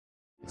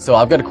So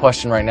I've got a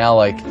question right now,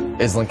 like,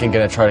 is Lincoln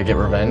gonna try to get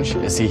revenge?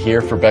 Is he here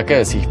for Becca?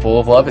 Is he full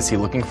of love? Is he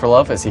looking for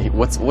love?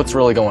 What's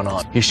really going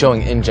on? He's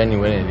showing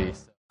ingenuity.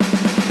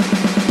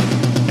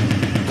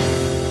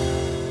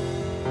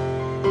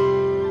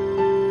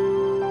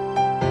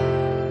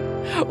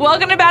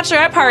 Welcome to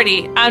Bachelorette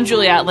Party. I'm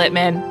Juliette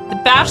Littman. The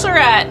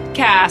Bachelorette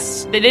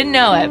cast, they didn't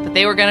know it, but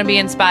they were going to be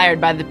inspired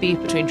by the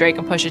beef between Drake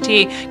and Pusha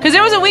T because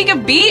it was a week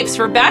of beefs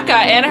for Becca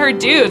and her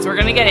dudes. We're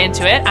going to get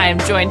into it. I am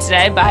joined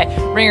today by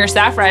Ringer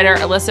staff writer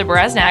Alyssa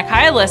Bereznak.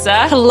 Hi,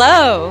 Alyssa.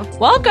 Hello.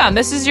 Welcome.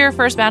 This is your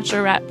first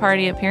Bachelorette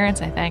Party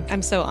appearance, I think.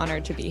 I'm so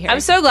honored to be here. I'm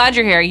so glad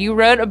you're here. You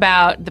wrote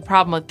about the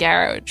problem with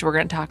Garrett, which we're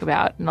going to talk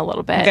about in a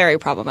little bit. Very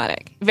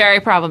problematic.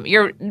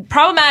 You're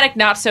problematic,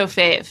 not so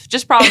fave.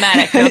 Just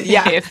problematic, no fave.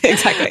 Yeah,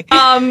 exactly.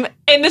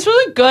 And this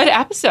was a good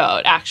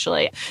episode,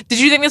 actually. Did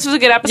you think this was a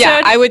good episode?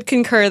 Yeah, I would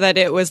concur that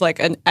it was like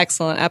an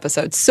excellent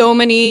episode. So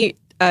many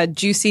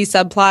juicy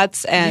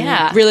subplots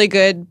and really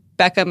good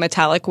Becca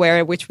metallic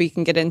wear, which we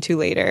can get into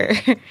later.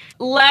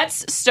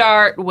 Let's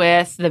start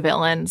with the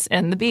villains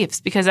and the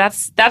beefs, because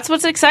that's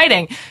what's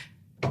exciting.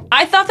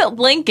 I thought that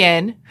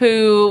Lincoln,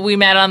 who we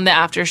met on the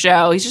after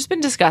show, he's just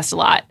been discussed a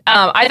lot.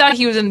 I thought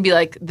he was going to be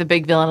like the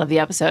big villain of the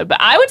episode, but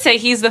I would say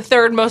he's the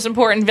third most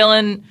important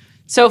villain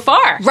so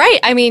far. Right.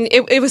 I mean,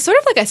 it was sort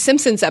of like a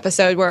Simpsons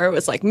episode where it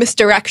was like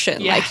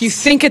misdirection. Yes. Like you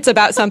think it's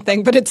about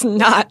something, but it's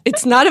not.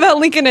 It's not about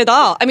Lincoln at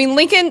all. I mean,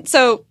 Lincoln,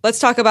 so let's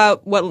talk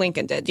about what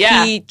Lincoln did.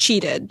 Yeah. He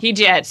cheated. He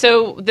did.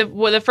 So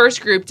the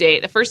first group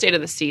date, the first date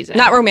of the season.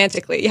 Not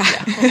romantically, yeah.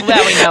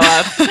 That we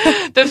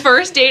know of. The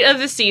first date of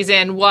the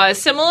season was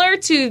similar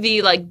to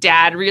the like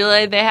dad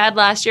relay they had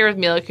last year with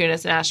Mila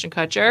Kunis and Ashton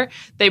Kutcher.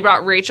 They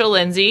brought Rachel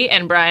Lindsay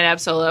and Brian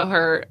Absolo,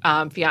 her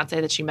fiance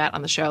that she met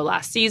on the show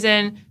last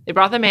season. They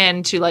brought them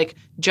in to like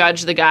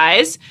judge the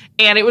guys,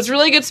 and it was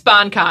really good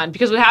SponCon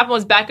because what happened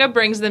was Becca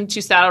brings them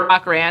to Saddle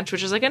Rock Ranch,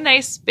 which is like a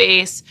nice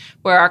space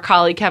where our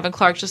colleague Kevin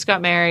Clark just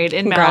got married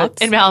in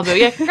Malibu.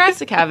 Yeah, congrats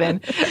to Kevin.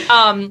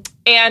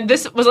 And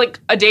this was like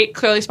a date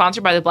clearly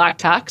sponsored by the Black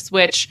Tux,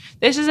 which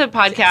this is a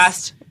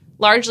podcast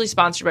largely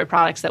sponsored by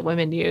products that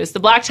women use. The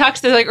Black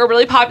Tux is like a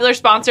really popular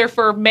sponsor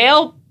for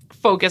male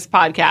focused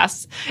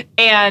podcasts,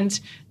 and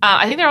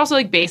I think they're also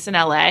like based in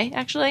LA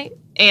actually.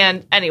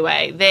 And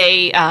anyway,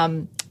 they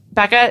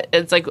Becca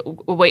is like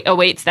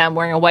awaits them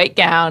wearing a white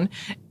gown,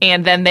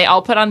 and then they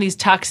all put on these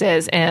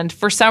tuxes, and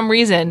for some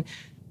reason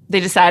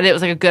they decided it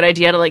was like a good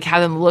idea to like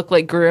have them look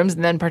like grooms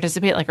and then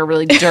participate in like a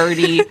really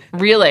dirty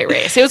relay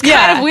race. It was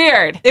kind of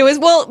weird. It was,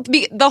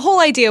 the whole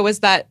idea was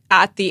that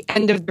at the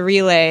end of the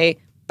relay,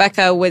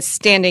 Becca was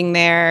standing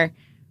there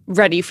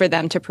ready for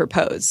them to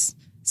propose.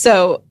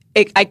 So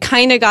I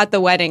kind of got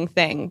the wedding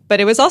thing, but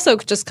it was also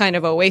just kind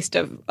of a waste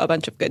of a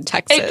bunch of good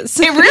texts.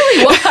 It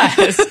really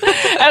was.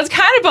 I was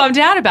kind of bummed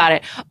out about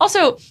it.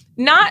 Also,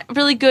 not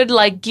really good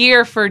like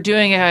gear for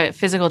doing a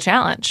physical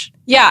challenge.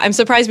 Yeah, I'm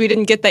surprised we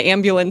didn't get the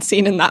ambulance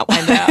scene in that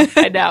one.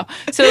 I know.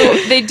 So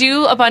they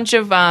do a bunch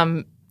of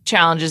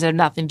challenges that have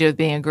nothing to do with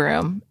being a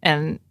groom,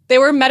 and they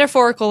were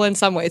metaphorical in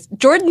some ways.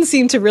 Jordan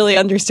seemed to really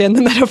understand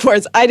the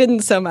metaphors. I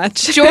didn't so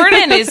much.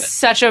 Jordan is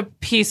such a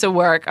piece of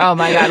work. Oh,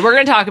 my God. We're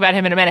going to talk about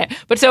him in a minute.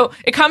 But so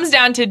it comes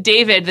down to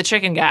David, the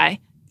chicken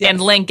guy,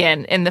 and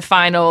Lincoln in the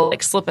final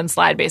like slip and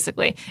slide,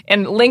 basically.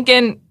 And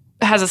Lincoln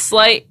has a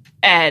slight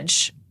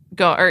edge.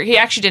 Or he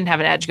actually didn't have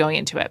an edge going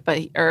into it, but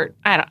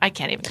I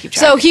can't even keep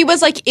track. So he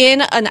was like in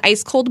an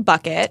ice cold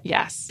bucket.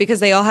 Yes. Because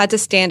they all had to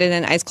stand in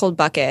an ice cold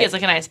bucket. He has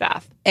like an ice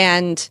bath.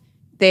 And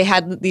they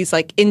had these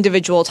like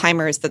individual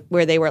timers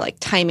where they were like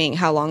timing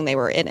how long they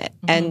were in it.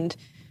 Mm-hmm.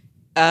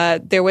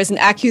 And there was an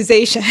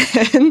accusation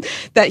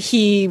that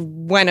he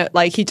went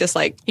like he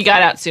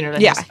got out sooner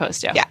than he was supposed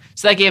to. Yeah.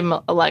 So that gave him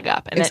a leg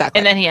up. And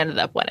then he ended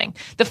up winning.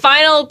 The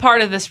final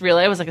part of this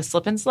relay was like a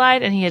slip and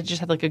slide, and he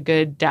had like a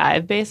good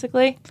dive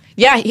basically.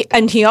 Yeah,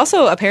 and he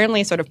also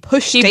apparently sort of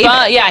pushed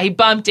David. He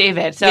bumped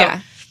David. So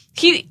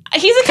he's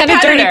a kind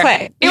of dirty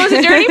play. It was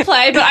a dirty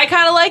play, but I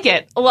kind of like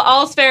it.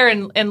 All's fair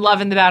in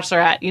love and the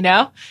Bachelorette, you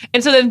know.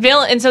 And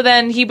so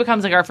then he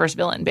becomes like our first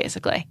villain,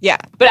 basically. Yeah.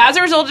 But as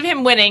a result of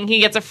him winning, he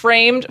gets a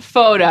framed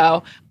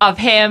photo of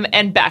him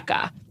and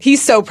Becca.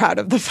 He's so proud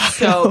of the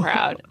photo. So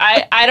proud.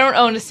 I don't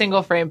own a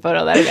single frame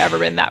photo that I've ever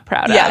been that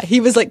proud of. Yeah, he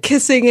was like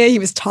kissing it. He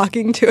was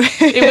talking to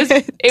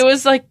it. It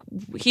was like,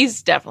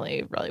 he's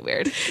definitely really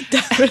weird.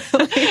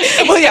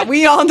 Definitely. Well, yeah,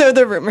 we all know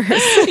the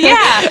rumors.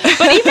 Yeah,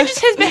 but even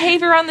just his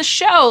behavior on the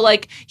show,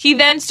 like he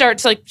then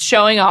starts like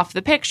showing off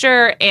the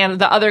picture,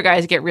 and the other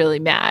guys get really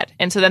mad.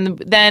 And so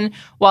then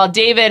while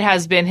David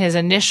has been his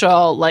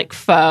initial like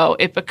foe,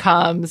 it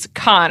becomes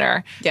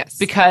Connor. Yes,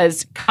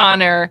 because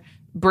Connor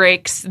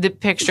breaks the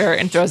picture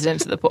and throws it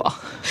into the pool.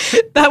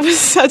 That was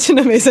such an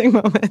amazing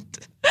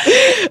moment.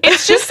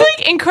 It's just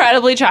like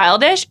incredibly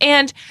childish,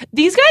 and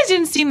these guys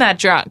didn't seem that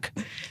drunk.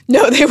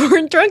 No, they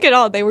weren't drunk at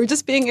all. They were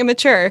just being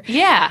immature.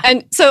 Yeah.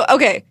 And so,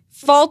 okay,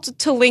 fault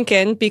to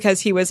Lincoln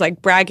because he was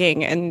like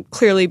bragging and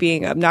clearly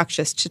being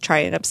obnoxious to try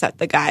and upset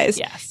the guys.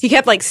 Yes. He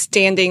kept like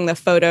standing the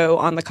photo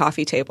on the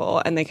coffee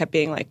table, and they kept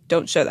being like,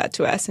 don't show that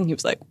to us. And he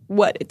was like,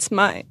 what? It's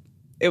mine.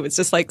 it was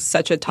just like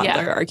such a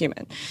toddler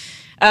argument.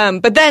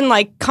 But then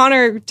like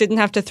Connor didn't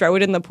have to throw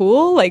it in the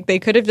pool. Like they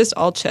could have just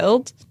all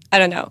chilled. I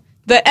don't know.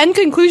 The end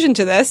conclusion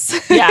to this,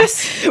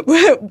 yes,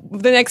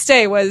 the next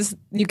day was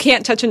you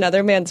can't touch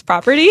another man's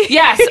property.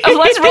 Yes,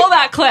 let's roll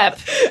that clip.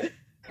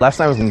 Last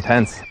night was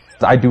intense.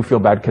 I do feel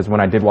bad because when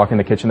I did walk in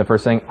the kitchen the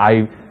first thing,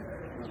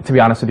 to be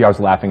honest with you, I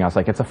was laughing. I was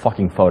like, it's a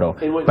fucking photo.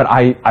 But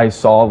I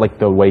saw like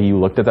the way you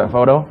looked at that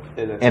photo,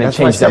 and it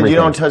changed everything. You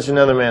don't touch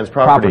another man's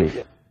property.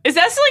 Is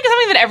that like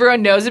something that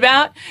everyone knows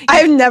about?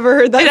 I've never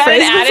heard that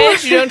phrase before.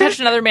 Adage? You don't touch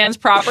another man's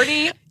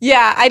property?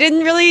 Yeah, I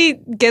didn't really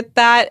get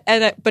that,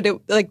 but it,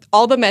 like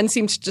all the men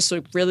seemed to just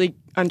like really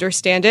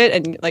understand it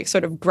and like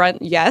sort of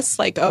grunt yes,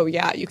 like, oh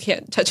yeah, you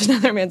can't touch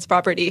another man's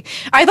property.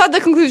 I thought the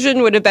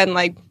conclusion would have been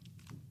like,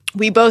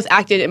 we both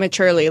acted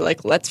immaturely,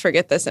 like let's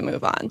forget this and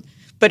move on.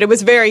 But it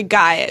was very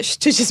guyish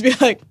to just be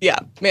like, yeah,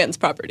 man's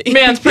property.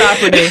 Man's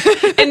property.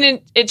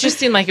 And it just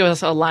seemed like it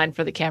was a line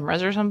for the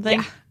cameras or something.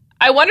 Yeah.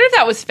 I wonder if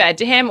that was fed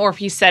to him or if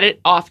he said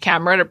it off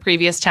camera at a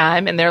previous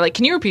time and they're like,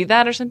 can you repeat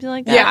that or something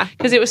like that? Yeah.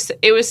 Because it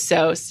was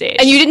so staged.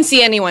 And you didn't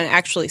see anyone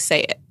actually say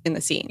it in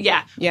the scene.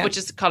 Yeah. Which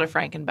is called a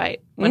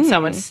Frankenbite. When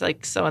someone's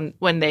like,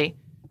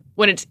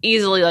 when it's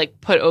easily like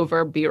put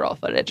over B-roll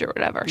footage or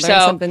whatever. Learn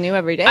something new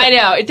every day. I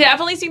know. It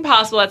definitely seemed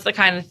possible. That's the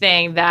kind of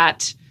thing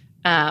that,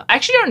 I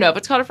actually don't know if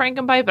it's called a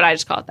Frankenbite, but I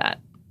just call it that.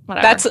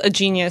 Whatever. That's a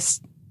genius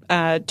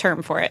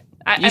term for it.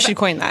 You should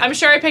coin that. I'm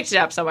sure I picked it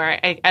up somewhere.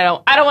 I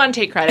don't want to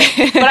take credit,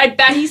 but I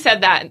bet he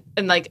said that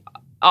and like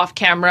off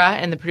camera,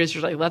 and the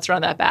producer's like, let's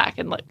run that back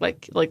and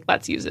like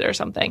let's use it or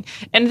something.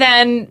 And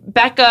then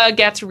Becca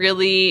gets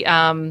really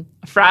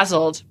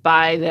frazzled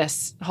by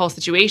this whole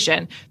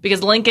situation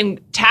because Lincoln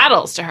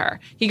tattles to her.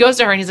 He goes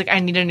to her and he's like, I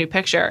need a new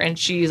picture, and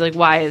she's like,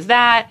 why is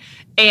that?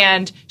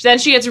 And then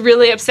she gets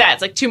really upset.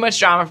 It's like too much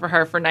drama for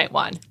her for night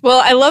one.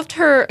 Well, I loved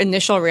her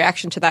initial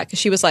reaction to that because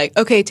she was like,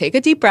 okay, take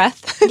a deep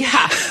breath.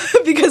 Yeah.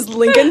 Because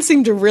Lincoln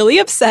seemed really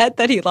upset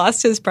that he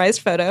lost his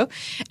prized photo.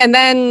 And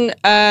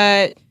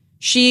then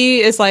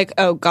she is like,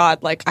 oh,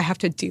 God, like I have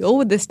to deal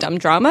with this dumb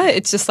drama.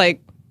 It's just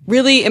like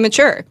really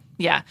immature.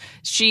 Yeah.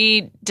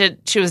 She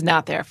was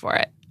not there for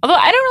it. Although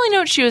I don't really know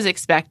what she was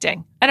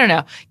expecting. I don't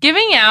know.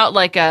 Giving out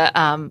like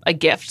a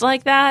gift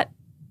like that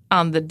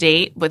on the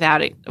date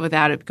without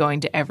it going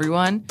to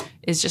everyone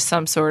is just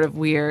some sort of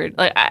weird,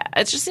 like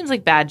it just seems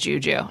like bad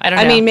juju. I don't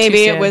know. I mean, maybe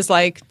it was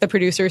like the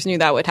producers knew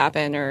that would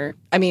happen, or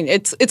I mean,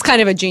 it's kind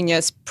of a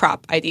genius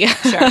prop idea.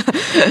 Sure.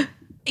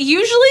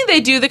 Usually they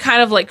do the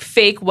kind of like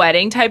fake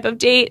wedding type of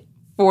date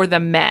for the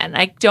men.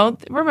 I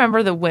don't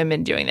remember the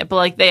women doing it, but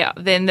like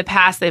in the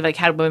past they've like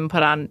had women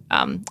put on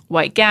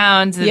white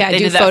gowns and they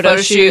did that photo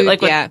shoot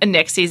like with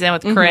Nick's season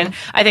with Corinne.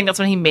 I think that's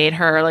when he made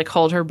her like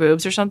hold her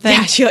boobs or something.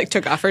 Yeah, she like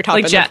took off her top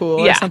in the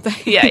pool or something.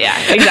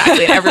 Yeah,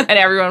 exactly. And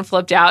everyone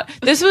flipped out.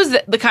 This was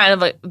the kind of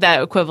like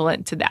that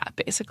equivalent to that,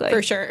 basically.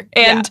 For sure.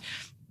 And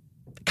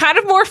kind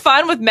of more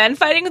fun with men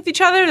fighting with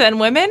each other than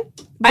women.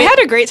 I had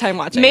a great time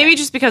watching. Maybe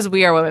just because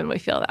we are women, we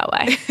feel that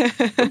way.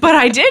 But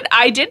I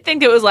did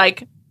think it was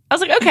like, I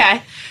was like,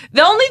 okay.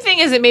 The only thing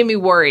is it made me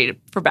worried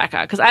for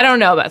Becca because I don't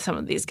know about some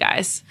of these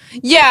guys.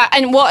 Yeah,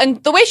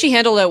 and the way she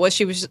handled it was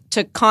she was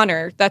to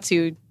Connor, that's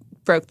who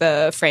broke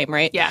the frame,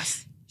 right?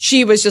 Yes.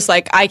 She was just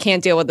like, I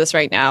can't deal with this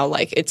right now.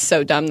 Like, it's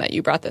so dumb that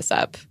you brought this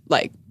up.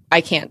 Like,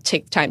 I can't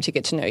take time to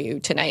get to know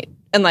you tonight.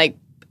 And like,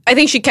 I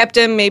think she kept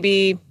him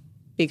maybe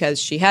because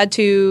she had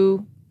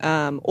to,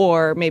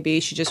 or maybe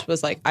she just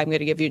was like, I'm going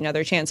to give you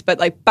another chance. But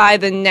like by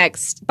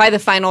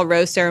the final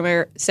rose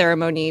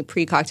ceremony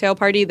pre-cocktail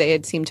party, they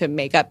had seemed to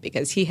make up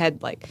because he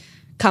had like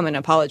come and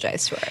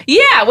apologized to her.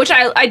 Yeah, which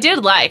I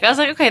did like. I was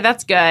like, okay,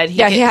 that's good. He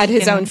had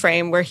his own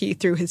frame where he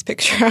threw his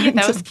picture out. Yeah,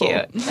 that was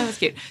cute. That was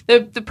cute.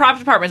 The prop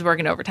department's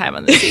working overtime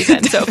on this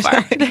season so far.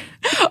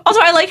 Also,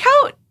 I like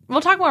how,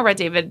 we'll talk more about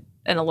David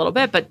in a little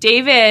bit, but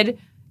David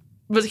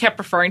kept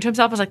referring to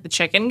himself as like the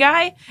chicken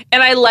guy,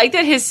 and I like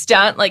that his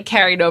stunt like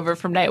carried over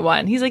from night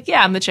one. He's like,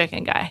 yeah, I'm the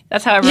chicken guy.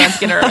 That's how everyone's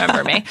gonna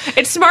remember me.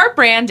 It's smart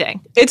branding.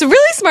 It's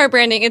really smart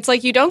branding. It's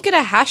like you don't get a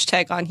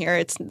hashtag on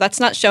here. That's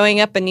not showing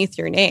up beneath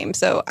your name.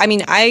 So I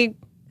mean, I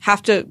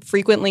have to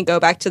frequently go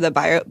back to the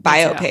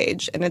bio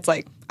page, and it's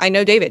like, I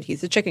know David.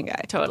 He's the chicken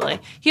guy. Totally.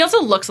 He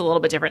also looks a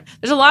little bit different.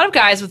 There's a lot of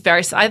guys with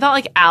I thought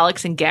like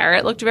Alex and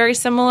Garrett looked very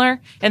similar,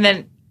 and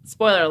then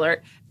spoiler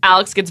alert,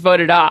 Alex gets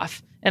voted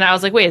off. And I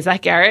was like, wait, is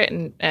that Garrett?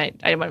 And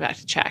I went back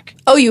to check.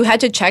 Oh, you had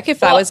to check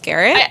if that was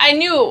Garrett? I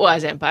knew it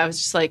wasn't, but I was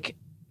just like,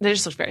 they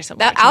just looked very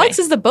similar. Alex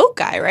is the boat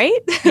guy, right?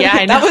 Yeah,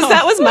 I know.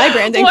 that was my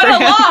branding. What a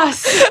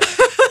loss.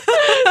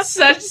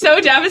 So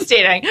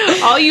devastating.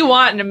 All you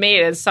want in a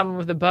mate is someone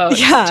with a boat.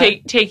 Yeah.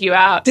 Take you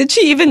out. Did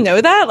she even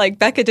know that? Like,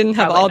 Becca didn't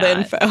have all the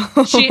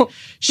info.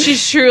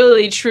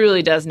 She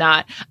truly does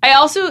not.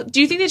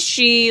 Do you think that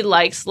she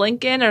likes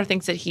Lincoln or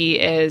thinks that he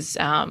is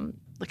kind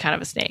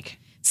of a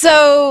snake?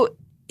 So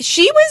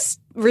she was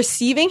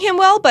receiving him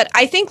well, but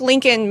I think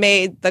Lincoln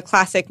made the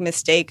classic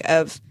mistake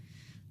of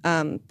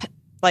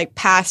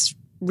past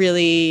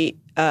really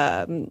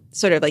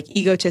sort of like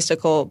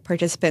egotistical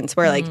participants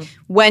where like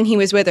when he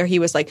was with her, he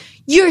was like,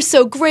 "You're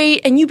so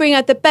great and you bring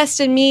out the best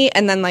in me."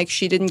 And then like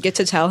she didn't get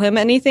to tell him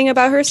anything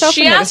about herself.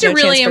 She and there asked was a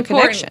no really chance for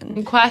important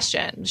connection.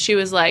 question. She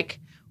was like,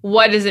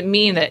 what does it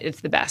mean that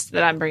it's the best,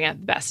 that I'm bringing out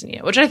the best in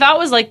you? Which I thought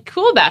was like,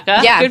 cool,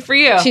 Becca. Yeah. Good for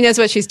you. She knows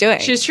what she's doing.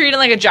 She was treated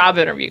like a job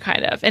interview,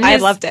 kind of. And I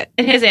loved it.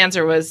 And his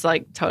answer was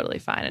like totally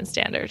fine and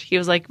standard. He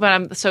was like, but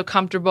I'm so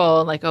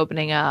comfortable and like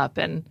opening up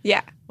and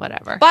Yeah.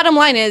 whatever. Bottom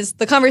line is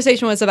the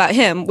conversation was about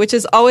him, which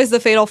is always the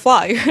fatal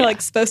flaw. You're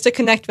like supposed to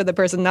connect with the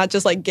person, not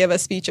just like give a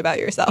speech about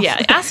yourself.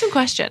 Yeah, ask some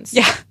questions.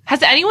 Yeah.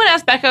 Has anyone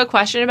asked Becca a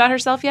question about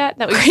herself yet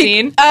that we've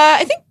seen?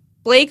 I think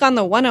Blake on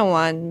the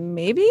 101,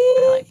 maybe.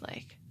 I like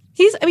Blake.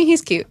 He's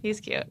cute. He's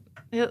cute.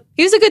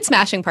 He was a good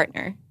smashing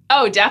partner.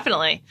 Oh,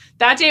 definitely.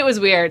 That date was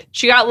weird.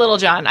 She got Little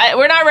John.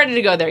 We're not ready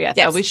to go there yet,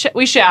 though.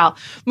 We shall.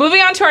 Moving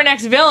on to our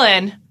next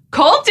villain,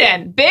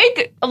 Colton.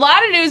 A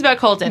lot of news about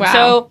Colton. Wow.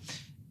 So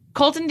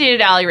Colton dated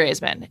Aly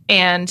Raisman,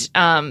 and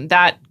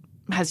that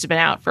has been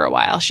out for a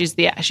while. She's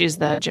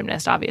the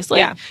gymnast, obviously.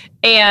 Yeah.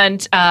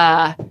 And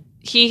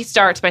he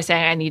starts by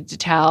saying, I need to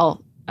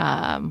tell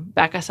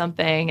Becca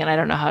something, and I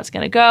don't know how it's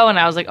going to go. And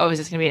I was like, oh, is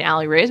this going to be an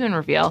Aly Raisman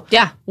reveal?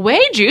 Yeah.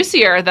 Way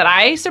juicier that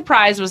I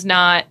surprised was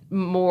not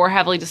more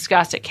heavily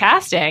discussed at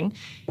casting.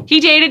 He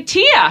dated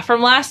Tia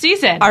from last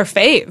season. Our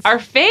fave. Our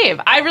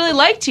fave. I really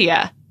like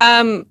Tia.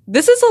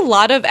 This is a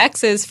lot of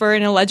exes for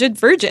an alleged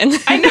virgin.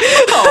 I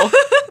know.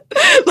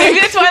 Maybe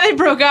that's why they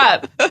broke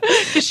up.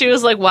 Because she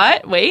was like,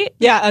 what? Wait?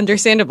 Yeah,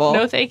 understandable.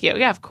 No, thank you.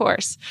 Yeah, of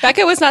course.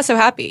 Becca was not so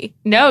happy.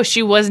 No,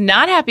 she was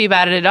not happy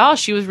about it at all.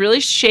 She was really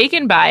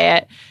shaken by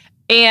it.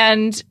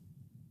 And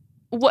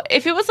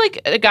if it was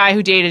like a guy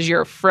who dated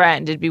your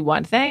friend, it'd be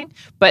one thing.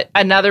 But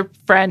another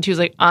friend who's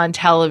like on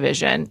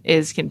television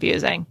is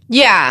confusing.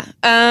 Yeah.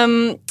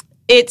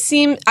 It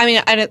seemed,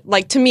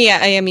 to me,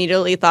 I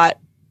immediately thought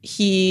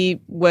he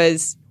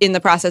was in the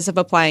process of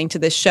applying to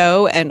this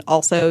show and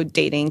also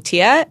dating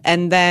Tia.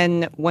 And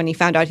then when he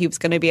found out he was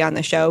going to be on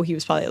the show, he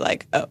was probably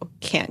like, oh,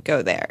 can't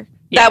go there.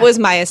 Yeah. That was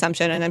my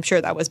assumption. And I'm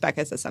sure that was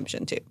Becca's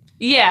assumption too.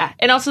 Yeah.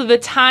 And also the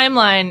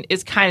timeline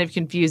is kind of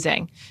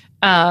confusing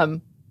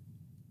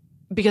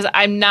because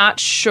I'm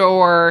not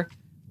sure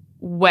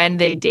when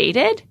they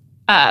dated.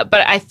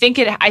 But I think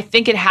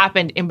it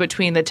happened in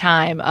between the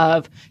time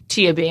of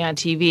Tia being on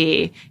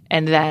TV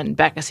and then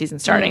Becca's season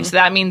starting. So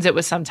that means it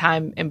was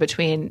sometime in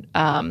between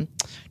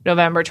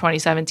November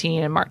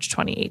 2017 and March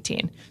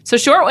 2018. So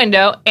short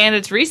window, and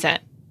it's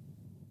recent.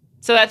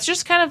 So that's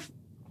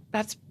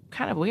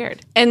kind of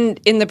weird. And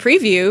in the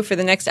preview for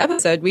the next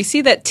episode, we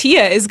see that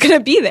Tia is going to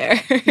be there.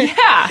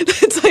 Yeah.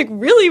 It's like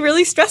really,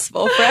 really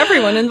stressful for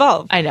everyone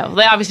involved. I know.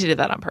 They obviously did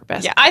that on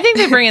purpose. Yeah. I think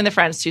they bring in the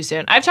friends too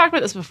soon. I've talked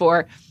about this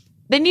before.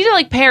 They need to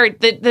like pair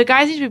the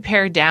guys need to be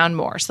pared down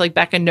more. So like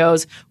Becca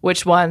knows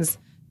which ones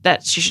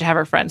that she should have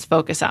her friends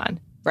focus on.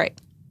 Right.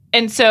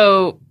 And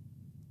so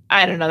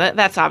I don't know.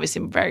 That's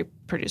obviously very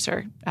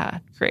producer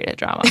created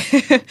drama.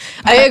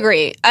 I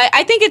agree.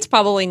 I think it's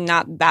probably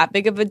not that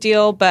big of a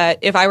deal, but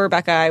if I were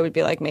Becca, I would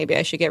be like, maybe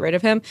I should get rid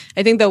of him.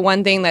 I think the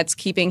one thing that's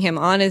keeping him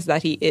on is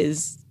that he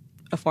is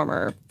a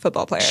former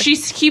football player. She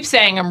keeps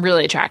saying, I'm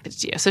really attracted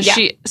to you. So Yeah.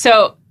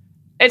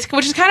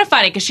 which is kind of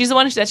funny because she's the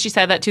one that she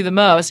said that to the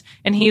most,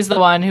 and he's the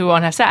one who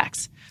won't have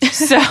sex.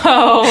 So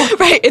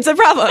right, it's a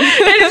problem.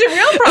 It's a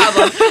real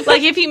problem.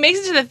 Like if he makes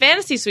it to the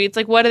fantasy suites,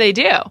 like what do they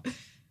do?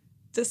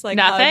 Just like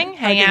nothing,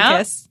 hang and out.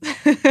 kiss.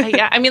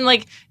 Yeah, I mean,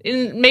 like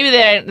maybe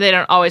they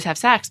don't always have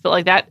sex, but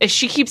like that. If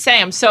she keeps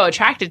saying, "I'm so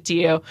attracted to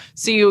you,"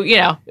 so you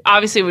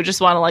obviously would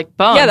just want to like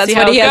bone. Yeah, that's see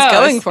what how he it has goes.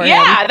 going for him.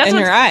 Yeah, that's in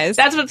what's, her eyes.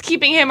 That's what's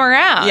keeping him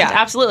around. Yeah,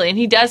 absolutely, and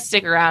he does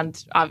stick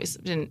around,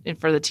 obviously,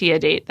 for the Tia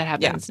date that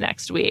happens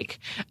next week.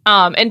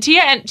 And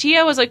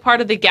Tia was like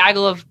part of the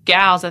gaggle of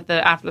gals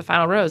after the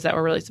final rose that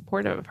were really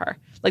supportive of her.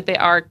 Like they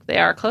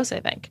are close,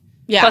 I think.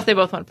 Yeah. Plus, they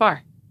both went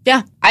far.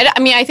 Yeah. I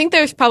mean, I think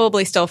there's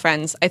probably still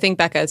friends. I think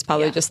Becca is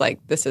probably just like,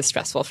 this is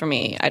stressful for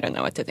me. I don't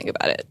know what to think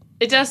about it.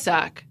 It does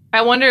suck.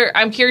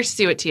 I'm curious to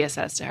see what Tia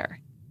says to her.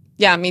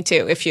 Yeah, me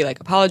too. If she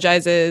like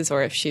apologizes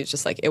or if she's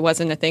just like, it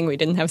wasn't a thing. We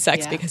didn't have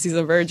sex because he's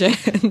a virgin.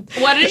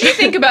 What did you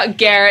think about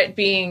Garrett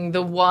being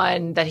the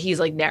one that he's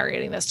like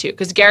narrating this to?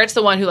 Because Garrett's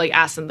the one who like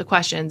asks him the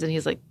questions and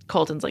he's like,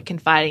 Colton's like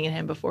confiding in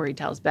him before he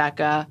tells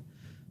Becca.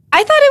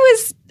 I thought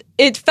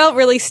it felt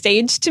really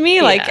staged to me.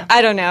 Yeah. Like,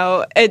 I don't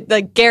know.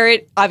 Like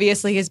Garrett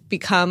obviously has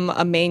become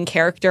a main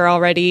character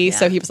already. Yeah.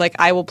 So he was like,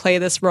 I will play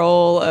this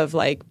role of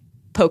like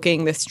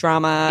poking this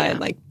drama and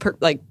like,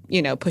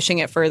 pushing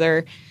it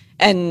further.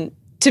 And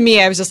to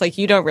me, I was just like,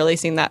 you don't really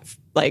seem that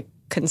like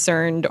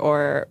concerned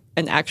or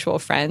an actual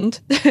friend.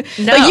 No.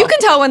 Like you can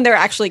tell when they're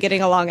actually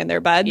getting along in their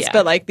buds,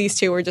 but like these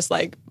two were just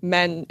like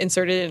men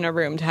inserted in a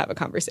room to have a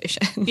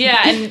conversation. Yeah,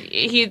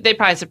 and they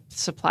probably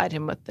supplied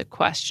him with the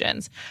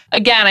questions.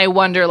 Again, I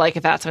wonder like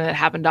if that's something that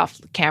happened off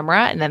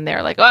camera and then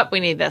they're like, oh, we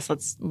need this.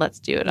 Let's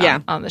do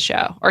it on the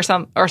show or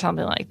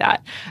something like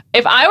that.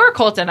 If I were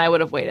Colton, I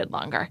would have waited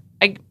longer.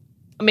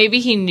 maybe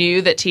he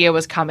knew that Tia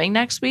was coming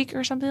next week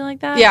or something like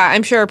that. Yeah,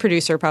 I'm sure a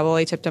producer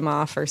probably tipped him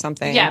off or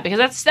something. Yeah,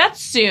 because that's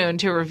soon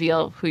to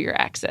reveal who your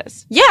ex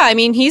is. Yeah, I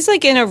mean, he's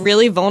like in a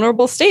really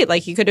vulnerable state.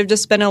 Like he could have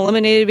just been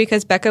eliminated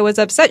because Becca was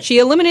upset. She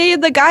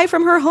eliminated the guy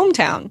from her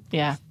hometown.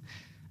 Yeah,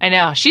 I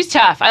know. She's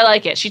tough. I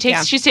like it. She's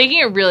taking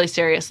it really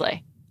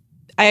seriously.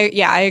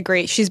 I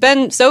agree. She's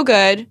been so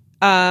good.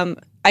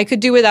 I could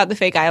do without the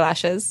fake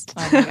eyelashes.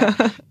 Oh my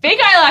God. Fake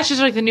eyelashes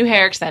are like the new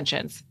hair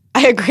extensions.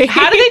 I agree.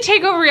 How do they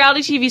take over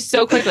reality TV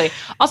so quickly?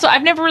 Also,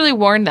 I've never really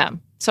worn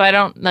them, so I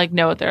don't like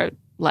know what they're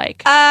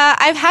like.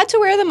 I've had to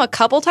wear them a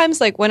couple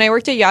times. Like when I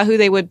worked at Yahoo,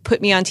 they would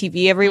put me on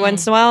TV every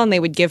once in a while and they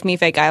would give me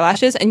fake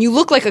eyelashes. And you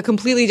look like a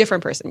completely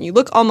different person. You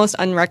look almost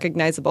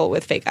unrecognizable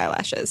with fake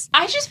eyelashes.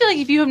 I just feel like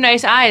if you have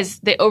nice eyes,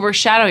 they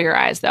overshadow your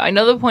eyes, though. I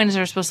know the point is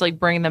they're supposed to like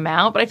bring them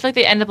out, but I feel like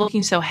they end up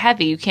looking so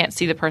heavy you can't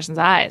see the person's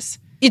eyes.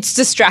 It's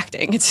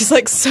distracting. It's just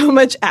like so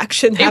much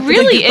action happening. It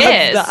really above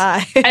is. The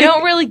eye. I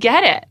don't really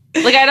get it.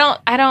 Like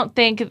I don't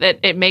think that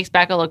it makes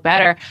Becca look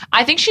better.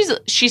 I think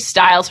she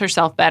styles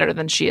herself better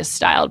than she is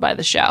styled by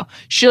the show.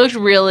 She looked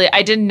really.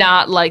 I did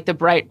not like the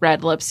bright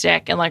red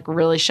lipstick and like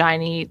really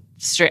shiny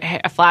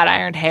flat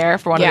ironed hair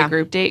for one of the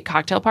group date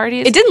cocktail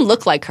parties. It didn't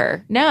look like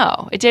her.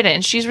 No, it didn't.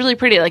 And she's really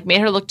pretty. It like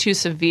made her look too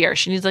severe.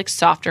 She needs like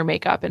softer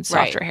makeup and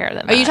softer hair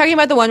than that. Are you talking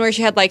about the one where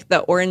she had like the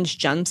orange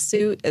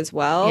jumpsuit as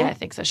well? Yeah, I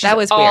think so. She's that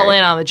was all weird.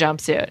 in on the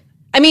jumpsuit.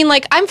 I mean,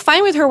 like, I'm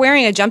fine with her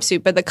wearing a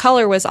jumpsuit, but the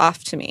color was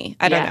off to me.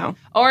 I don't know.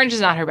 Orange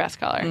is not her best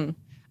color.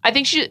 I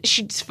think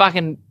she's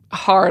fucking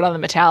hard on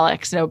the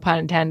metallics, no pun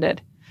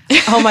intended.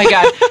 Oh my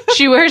God.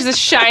 She wears the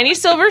shiny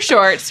silver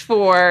shorts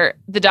for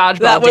the dodgeball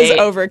That was date.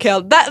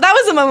 overkill. That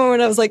was a moment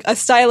when I was like, a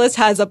stylist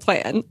has a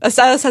plan. A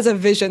stylist has a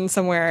vision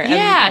somewhere.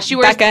 Yeah, and she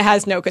wears- Becca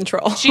has no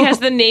control. She has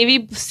the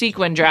navy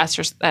sequin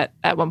dress at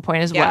one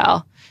point as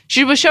well.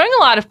 She was showing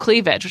a lot of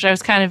cleavage, which I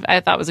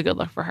thought was a good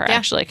look for her,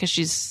 actually, because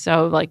she's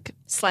so like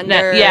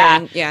slender.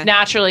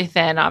 Naturally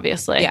thin,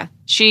 obviously. Yeah.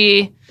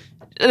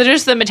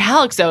 Just the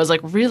metallics though is like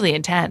really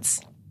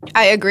intense.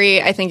 I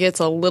agree. I think it's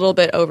a little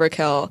bit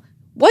overkill.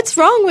 What's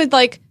wrong with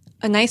like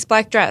a nice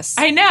black dress?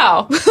 I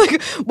know.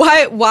 Like,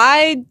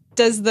 why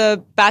does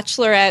the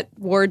Bachelorette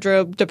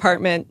wardrobe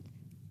department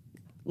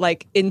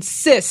like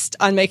insist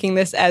on making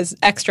this as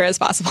extra as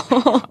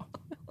possible?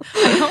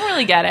 I don't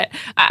really get it.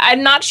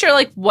 I'm not sure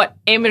like what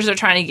image they're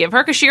trying to give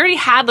her because she already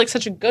had like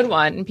such a good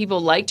one and people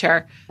liked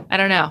her. I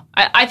don't know.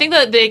 I think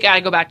that they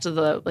gotta go back to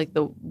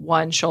the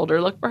one shoulder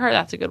look for her.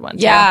 That's a good one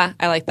too. Yeah,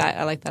 I like that.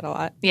 I like that a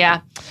lot.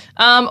 Yeah.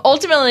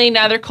 Ultimately,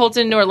 neither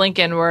Colton nor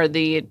Lincoln were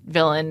the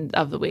villain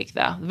of the week,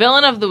 though. The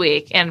villain of the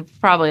week and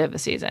probably of the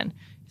season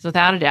is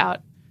without a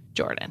doubt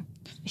Jordan.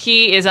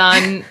 He is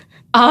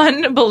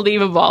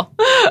unbelievable.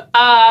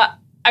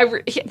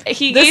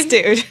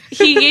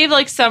 He gave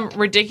like some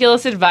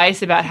ridiculous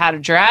advice about how to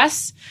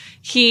dress.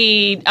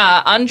 He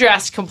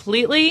undressed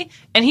completely,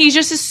 and he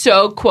just is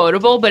so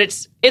quotable, but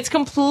it's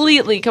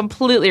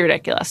completely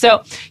ridiculous.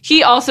 So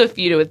he also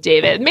feuded with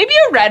David. Maybe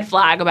a red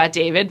flag about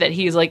David that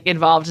he's like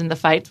involved in the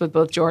fights with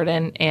both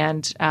Jordan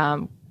and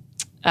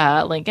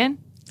Lincoln.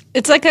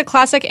 It's like a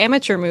classic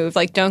amateur move.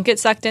 Like, don't get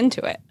sucked into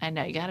it. I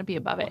know, you got to be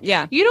above it.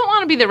 Yeah. You don't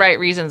want to be the right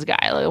reasons guy,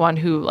 like the one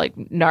who like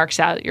narcs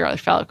out your other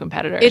fellow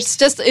competitors.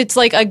 It's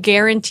like a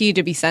guarantee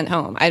to be sent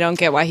home. I don't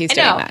get why he's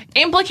doing that.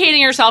 Implicating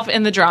yourself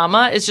in the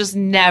drama is just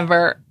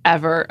never,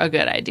 ever a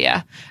good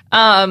idea.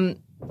 I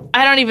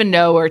don't even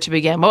know where to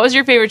begin. What was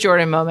your favorite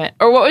Jordan moment?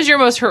 Or what was your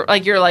most hurt?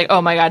 Like, you're like,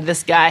 oh my God,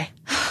 this guy.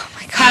 Oh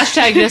my God.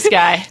 Hashtag this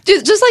guy.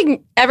 Just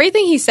like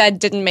everything he said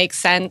didn't make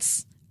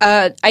sense.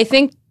 I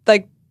think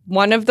like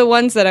one of the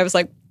ones that I was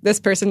like, this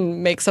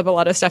person makes up a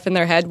lot of stuff in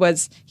their head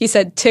was he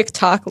said,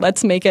 TikTok,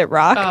 let's make it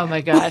rock. Oh my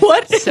God.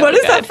 What is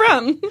that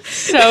from?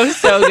 So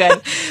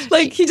good.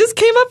 Like he just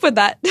came up with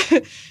that.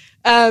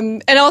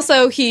 And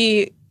also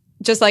he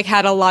just like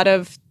had a lot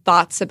of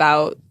thoughts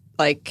about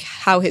like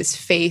how his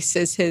face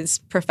is his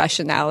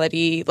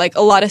professionality, like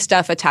a lot of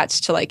stuff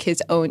attached to like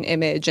his own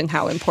image and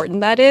how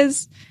important that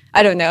is.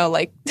 I don't know,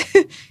 like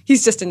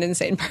he's just an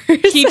insane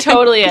person. He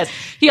totally is.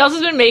 He also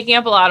has been making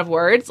up a lot of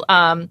words.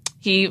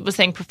 He was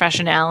saying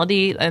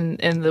professionality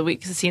in the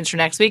scenes for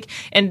next week.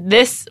 And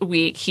this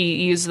week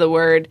he used the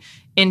word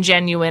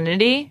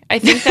ingenuity. I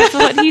think that's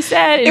what he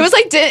said. It was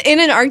like in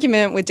an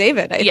argument with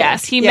David, I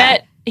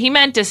think. He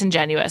meant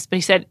disingenuous, but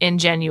he said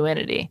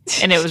ingenuity,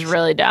 and it was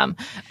really dumb.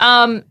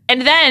 And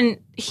then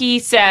he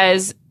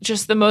says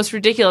just the most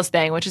ridiculous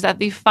thing, which is at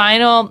the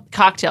final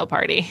cocktail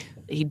party,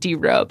 he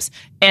derobes,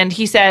 and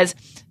he says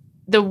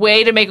the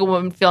way to make a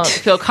woman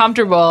feel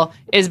comfortable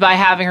is by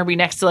having her be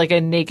next to like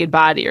a naked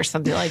body or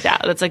something like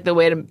that. That's like the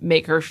way to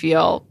make her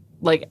feel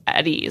like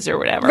at ease or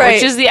whatever, right.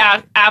 Which is the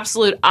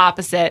absolute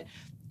opposite.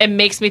 It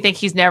makes me think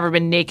he's never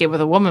been naked with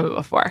a woman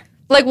before.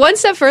 Like one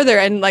step further,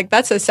 and like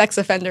that's a sex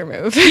offender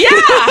move. Yeah,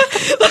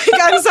 like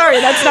I'm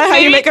sorry, that's not how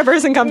you make a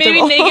person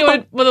comfortable. Maybe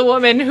naked with a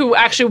woman who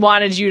actually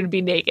wanted you to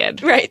be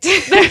naked, right?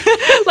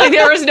 Like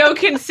there was no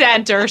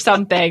consent or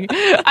something.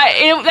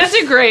 That's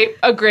a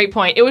great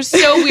point. It was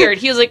so weird.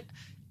 He was like,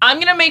 I'm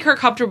going to make her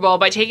comfortable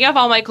by taking off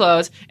all my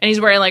clothes. And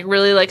he's wearing like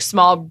really like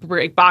small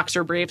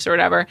boxer briefs or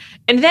whatever.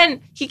 And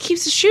then he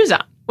keeps his shoes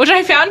on, which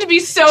I found to be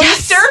so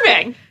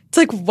disturbing. It's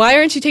like, why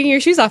aren't you taking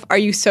your shoes off? Are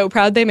you so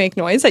proud they make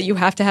noise that you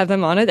have to have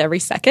them on it every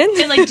second?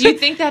 And like, do you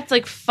think that's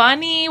like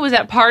funny? Was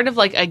that part of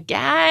like a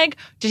gag?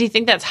 Did he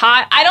think that's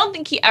hot? I don't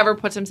think he ever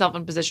puts himself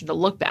in a position to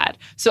look bad.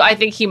 So I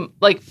think he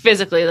like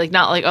physically, like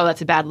not like, oh,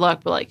 that's a bad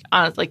look, but like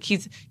honestly, like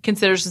he's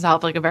considers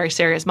himself like a very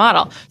serious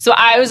model. So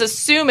I was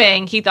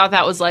assuming he thought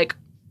that was like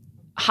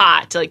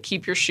hot to like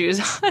keep your shoes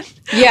on.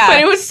 Yeah.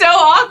 But it was so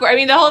awkward. I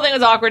mean, the whole thing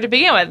was awkward to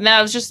begin with. And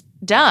that was just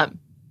dumb.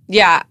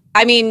 Yeah.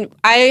 I mean,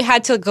 I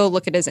had to go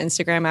look at his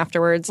Instagram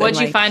afterwards.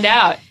 What'd you find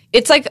out?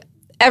 It's like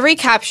every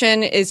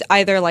caption is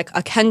either like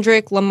a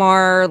Kendrick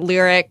Lamar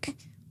lyric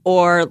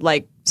or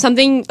like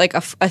something like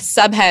a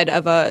subhead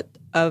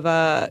of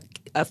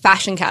a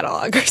fashion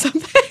catalog or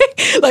something.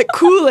 Like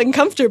cool and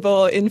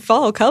comfortable in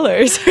fall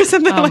colors or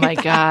something like that. Oh my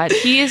God.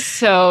 He is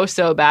so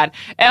bad.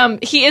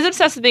 He is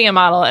obsessed with being a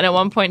model. And at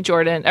one point,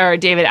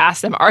 David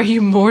asked him, are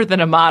you more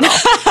than a model?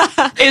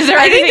 Is there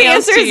anything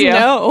else to you?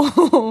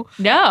 No.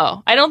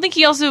 No. I don't think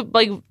he also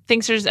like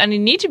thinks there's any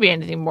need to be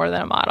anything more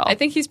than a model. I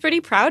think he's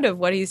pretty proud of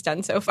what he's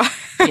done so far.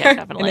 Yeah,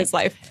 definitely. In his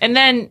life. And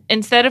then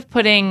instead of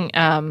putting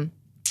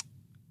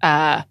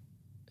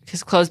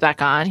his clothes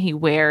back on, he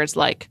wears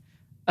like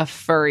a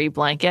furry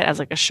blanket as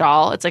like a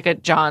shawl. It's like a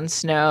Jon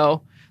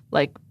Snow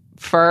like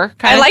fur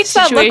kind of situation. I liked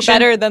that look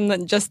better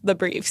than just the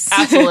briefs.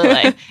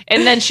 Absolutely.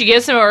 And then she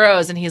gives him a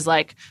rose and he's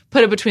like,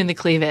 put it between the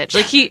cleavage.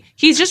 Like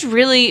he's just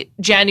really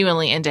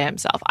genuinely into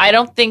himself. I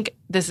don't think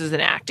this is an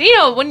act. You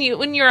know, when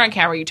you're on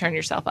camera, you turn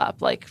yourself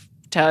up like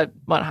to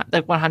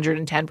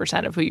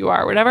 110% of who you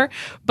are or whatever.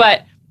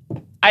 But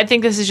I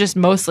think this is just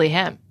mostly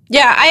him.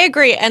 Yeah, I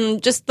agree.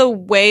 And just the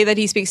way that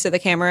he speaks to the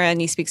camera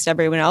and he speaks to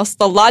everyone else,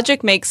 the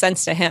logic makes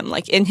sense to him.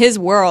 Like in his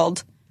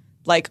world,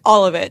 like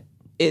all of it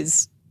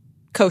is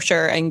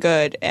kosher and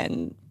good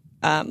and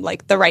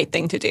like the right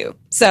thing to do.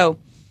 So,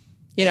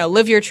 you know,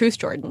 live your truth,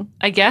 Jordan.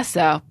 I guess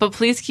so. But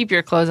please keep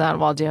your clothes on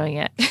while doing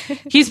it.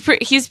 He's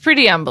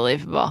pretty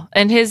unbelievable.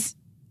 And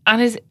on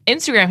his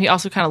Instagram, he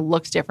also kind of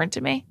looks different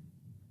to me.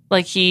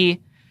 Like his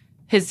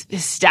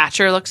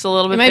stature looks a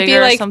little bit bigger be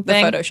like or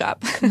something. The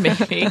Photoshop.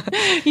 Maybe.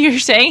 You're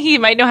saying he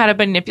might know how to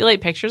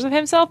manipulate pictures of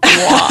himself?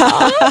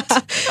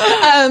 What?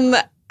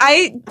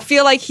 I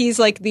feel like he's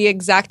like the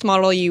exact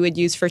model you would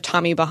use for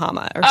Tommy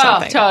Bahama or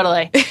something. Oh,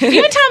 totally.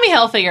 Even Tommy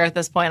Hilfiger at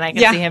this point, I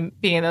can see him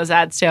being in those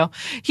ads too.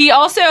 He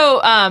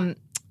also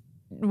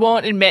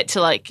won't admit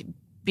to like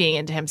being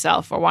into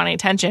himself or wanting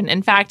attention.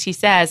 In fact, he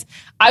says,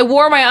 I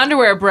wore my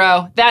underwear,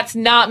 bro. That's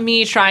not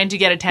me trying to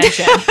get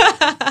attention.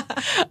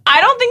 I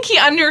don't think he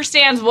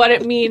understands what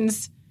it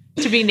means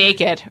to be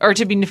naked or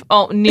to be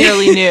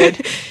nearly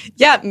nude.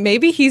 Yeah,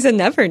 maybe he's a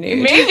never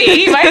nude.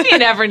 Maybe. He might be a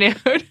never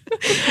nude.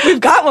 We've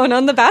got one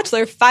on The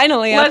Bachelor,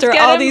 finally, after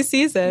all these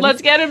seasons.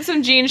 Let's get him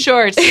some jean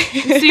shorts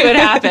and see what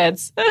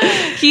happens.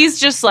 He's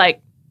just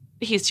like,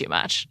 he's too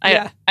much.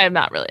 I'm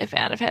not really a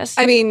fan of his.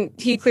 I mean,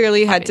 he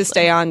clearly had to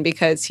stay on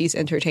because he's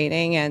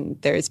entertaining and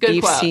there's good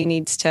beefs quote. He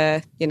needs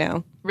to, you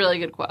know. Really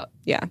good quote.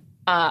 Yeah.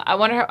 I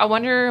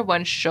wonder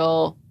when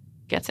she'll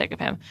get sick of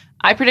him.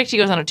 I predict he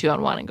goes on a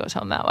 2-on-1 and goes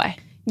home that way.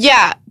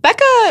 Yeah.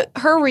 Becca,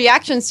 her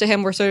reactions to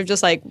him were sort of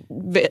just like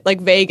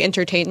vague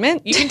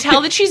entertainment. You can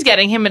tell that she's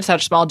getting him in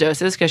such small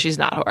doses because she's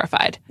not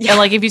horrified. Yeah. And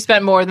like if you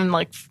spent more than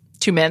like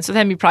 2 minutes with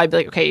him, you'd probably be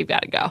like, okay, you've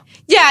got to go.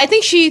 Yeah, I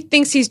think she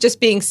thinks he's just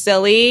being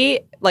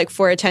silly, like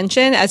for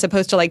attention, as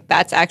opposed to like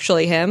that's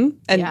actually him.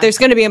 And there's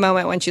going to be a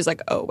moment when she's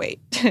like, oh, wait.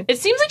 It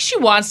seems like she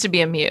wants to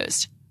be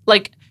amused.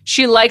 Like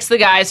she likes the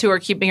guys who are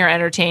keeping her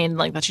entertained,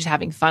 like that she's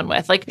having fun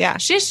with. Like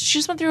she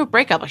just went through a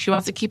breakup. Like she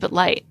wants to keep it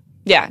light.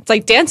 Yeah, it's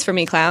like dance for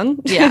me, clown.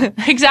 Yeah,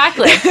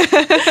 exactly.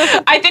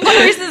 I think one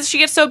of the reasons she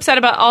gets so upset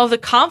about all the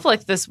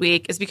conflict this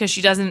week is because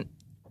she doesn't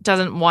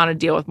want to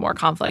deal with more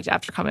conflict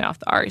after coming off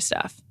the Ari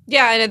stuff.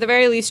 Yeah, and at the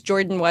very least,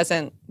 Jordan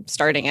wasn't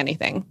starting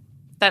anything.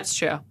 That's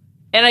true.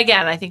 And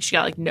again, I think she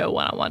got like no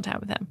one-on-one time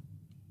with him.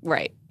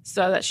 Right.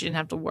 So that she didn't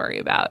have to worry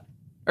about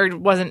or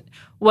wasn't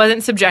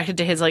subjected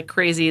to his like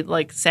crazy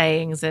like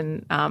sayings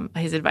and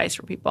his advice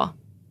for people.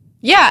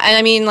 Yeah, and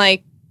I mean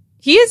like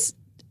he is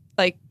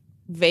like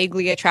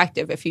vaguely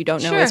attractive if you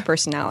don't know his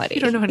personality.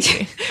 If you don't know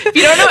anything. If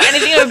you don't know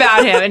anything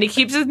about him and he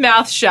keeps his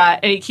mouth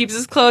shut and he keeps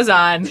his clothes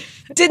on.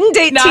 Didn't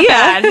date not Tia.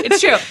 Bad. It's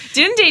true.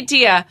 Didn't date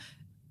Tia.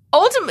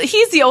 Ultimately,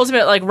 he's the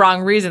ultimate like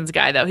wrong reasons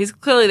guy though. He's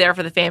clearly there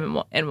for the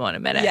fame and won't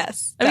admit it.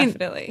 Yes, I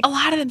definitely. mean, a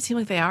lot of them seem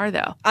like they are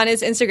though. On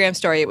his Instagram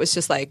story, it was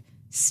just like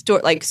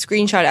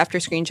screenshot after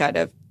screenshot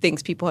of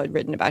things people had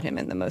written about him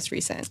in the most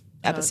recent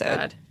episode. Oh,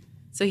 God.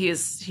 So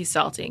he's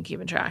salty and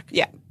keeping track.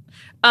 Yeah.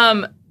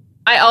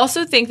 I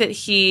also think that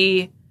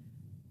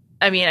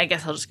I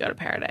guess he'll just go to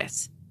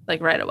paradise like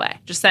right away.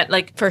 Just that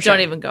like don't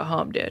even go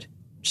home, dude.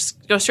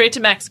 Just go straight to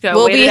Mexico.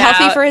 We'll be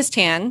healthy for his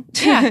tan.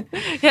 Yeah,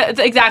 it's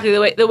exactly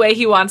the way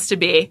he wants to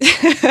be.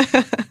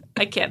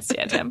 I can't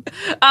stand him.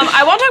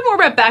 I want to talk more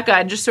about Becca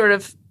and just sort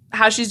of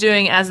how she's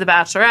doing as the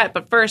Bachelorette.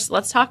 But first,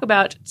 let's talk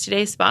about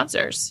today's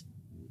sponsors.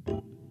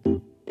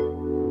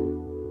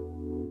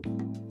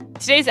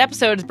 Today's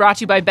episode is brought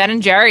to you by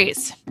Ben &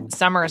 Jerry's.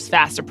 Summer is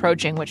fast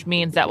approaching, which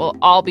means that we'll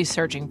all be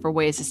searching for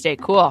ways to stay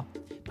cool.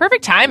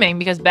 Perfect timing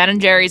because Ben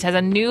 & Jerry's has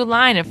a new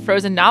line of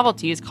frozen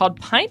novelties called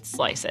Pint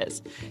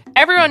Slices.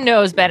 Everyone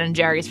knows Ben &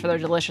 Jerry's for their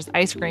delicious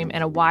ice cream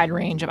and a wide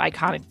range of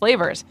iconic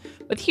flavors.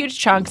 With huge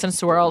chunks and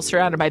swirls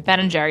surrounded by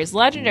Ben & Jerry's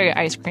legendary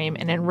ice cream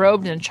and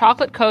enrobed in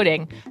chocolate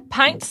coating,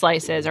 Pint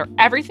Slices are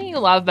everything you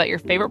love about your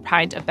favorite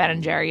pint of Ben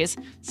 & Jerry's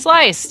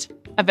sliced.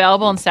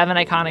 Available in 7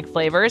 iconic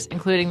flavors,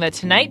 including the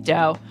Tonight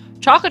Dough,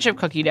 Chocolate Chip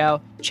Cookie Dough,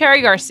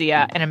 Cherry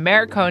Garcia, and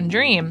Americone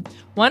Dream,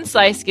 one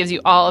slice gives you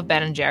all of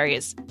Ben &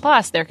 Jerry's.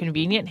 Plus, their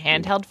convenient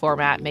handheld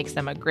format makes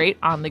them a great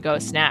on-the-go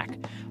snack.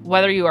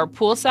 Whether you are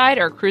poolside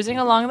or cruising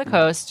along the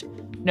coast,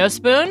 no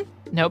spoon?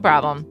 No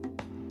problem.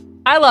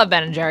 I love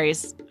Ben &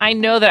 Jerry's. I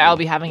know that I'll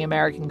be having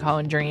American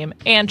Cone Dream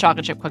and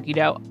Chocolate Chip Cookie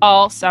Dough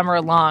all summer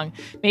long.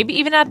 Maybe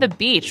even at the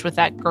beach with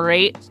that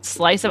great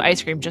slice of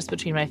ice cream just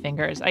between my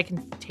fingers. I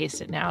can taste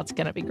it now. It's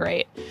going to be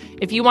great.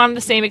 If you want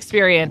the same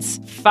experience,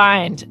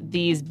 find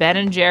these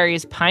Ben &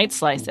 Jerry's Pint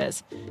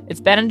Slices.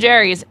 It's Ben &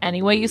 Jerry's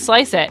any way you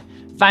slice it.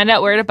 Find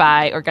out where to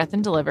buy or get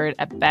them delivered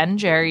at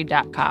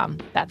benjerry.com.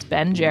 That's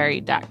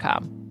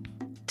benjerry.com.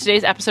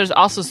 Today's episode is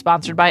also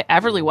sponsored by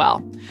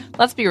Everlywell.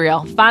 Let's be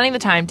real, finding the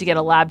time to get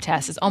a lab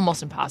test is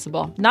almost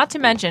impossible, not to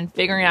mention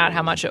figuring out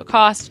how much it will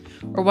cost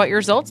or what your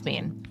results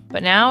mean.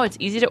 But now it's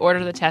easy to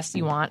order the tests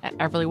you want at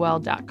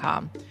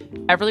everlywell.com.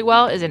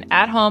 Everlywell is an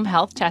at-home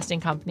health testing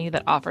company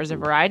that offers a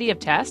variety of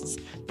tests,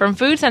 from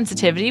food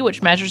sensitivity,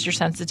 which measures your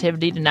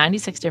sensitivity to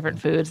 96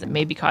 different foods that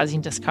may be causing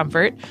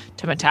discomfort,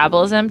 to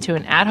metabolism, to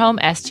an at-home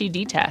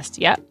STD test.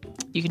 Yep,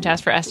 you can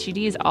test for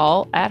STDs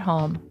all at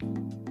home.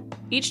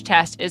 Each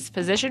test is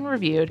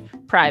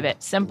physician-reviewed,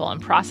 private, simple,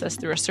 and processed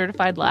through a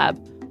certified lab.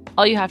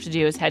 All you have to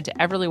do is head to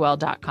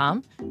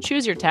everlywell.com,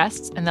 choose your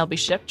tests, and they'll be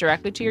shipped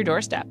directly to your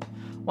doorstep.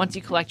 Once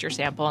you collect your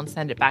sample and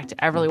send it back to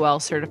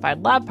Everlywell's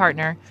certified lab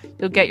partner,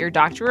 you'll get your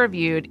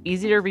doctor-reviewed,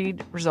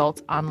 easy-to-read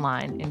results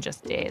online in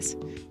just days.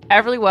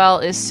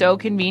 Everlywell is so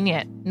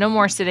convenient. No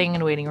more sitting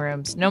in waiting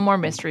rooms, no more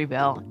mystery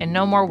bill, and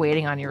no more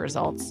waiting on your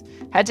results.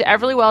 Head to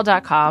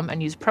everlywell.com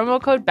and use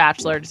promo code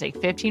BACHELOR to take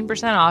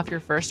 15% off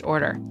your first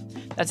order.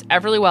 That's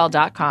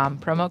everlywell.com,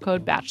 promo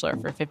code BACHELOR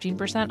for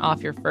 15%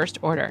 off your first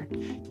order.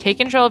 Take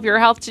control of your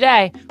health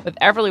today with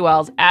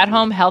Everlywell's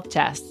at-home health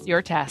tests,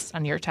 your tests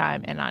on your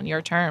time and on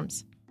your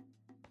terms.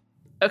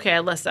 Okay,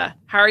 Alyssa,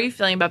 how are you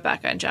feeling about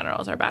Becca in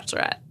general as our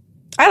bachelorette?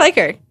 I like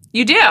her.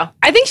 You do?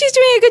 I think she's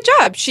doing a good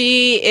job.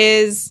 She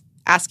is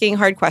asking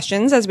hard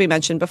questions, as we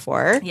mentioned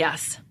before.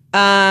 Yes.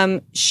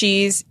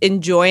 She's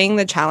enjoying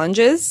the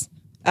challenges.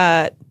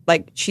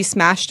 Like, she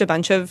smashed a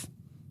bunch of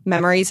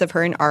memories of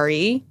her and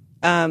Ari.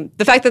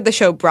 The fact that the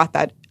show brought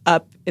that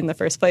up in the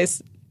first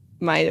place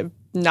might have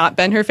not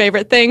been her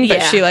favorite thing,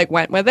 but she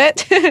went with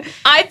it.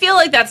 I feel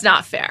like that's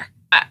not fair.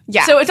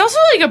 Yeah. So it's also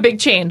like a big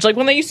change. Like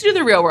when they used to do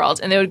The Real World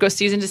and they would go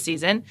season to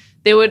season,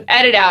 they would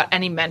edit out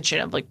any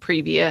mention of like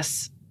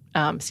previous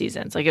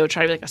seasons. Like it would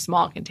try to be like a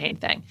small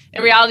contained thing.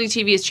 And reality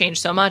TV has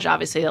changed so much,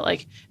 obviously, that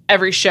like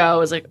every show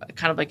is like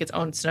kind of like its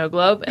own snow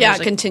globe. And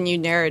like,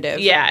 continued narrative.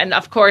 Yeah. And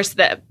of course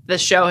the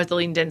show has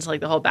leaned into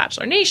like the whole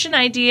Bachelor Nation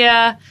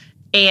idea.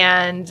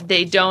 And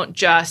they don't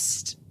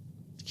just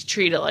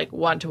treat it like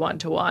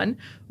one-to-one.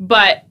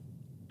 But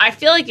I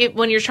feel like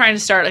when you're trying to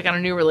start like on a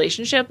new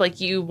relationship,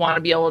 like you want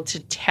to be able to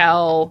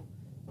tell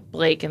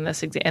Blake in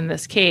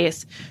this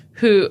case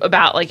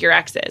about like your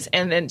exes,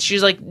 and then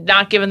she's like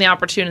not given the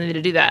opportunity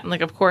to do that. And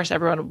like of course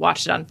everyone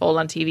watched it unfold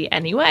on TV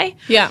anyway.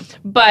 Yeah,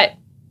 but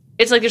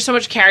it's like there's so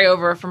much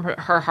carryover from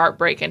her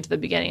heartbreak into the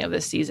beginning of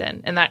this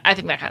season, and that I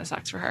think that kind of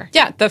sucks for her.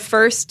 Yeah, the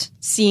first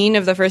scene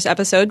of the first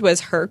episode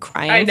was her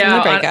crying from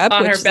the breakup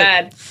on her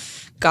bed. Like,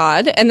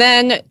 God, and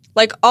then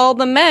like all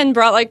the men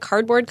brought like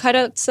cardboard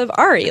cutouts of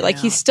Ari. Like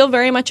he's still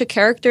very much a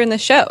character in the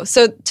show.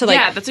 So to like,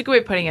 yeah, that's a good way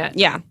of putting it.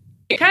 Yeah,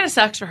 it kind of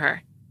sucks for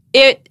her.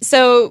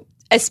 So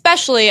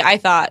especially I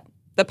thought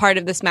the part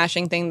of the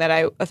smashing thing that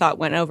I thought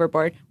went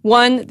overboard.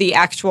 One, the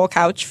actual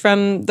couch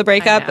from the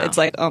breakup. It's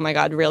like, oh my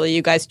God, really?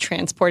 You guys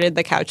transported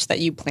the couch that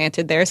you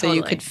planted there so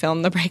you could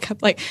film the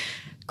breakup? Like,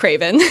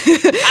 Craven.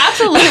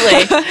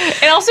 Absolutely.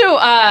 And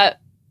also,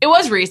 it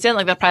was recent.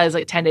 Like, that probably was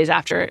like 10 days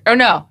after. Or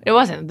no, it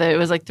wasn't. It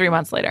was like 3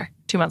 months later.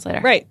 2 months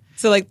later. Right.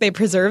 So, like, they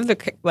preserved the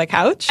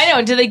couch? I know.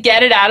 And did they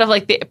get it out of,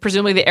 like,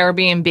 presumably the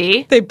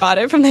Airbnb? They bought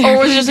it from the Or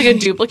was it just, like, a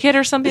duplicate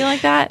or something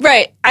like that?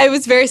 Right. I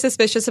was very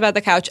suspicious about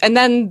the couch. And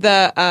then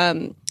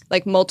the,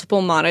 like,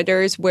 multiple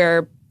monitors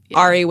where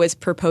Ari was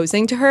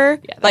proposing to her.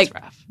 Yeah, that's like,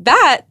 rough.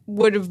 That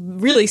would have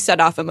really set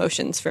off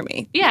emotions for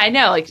me. Yeah, I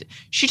know. Like,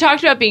 she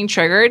talked about being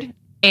triggered.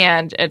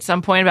 And at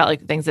some point about,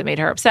 like, things that made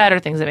her upset or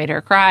things that made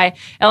her cry.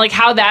 And, like,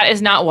 how that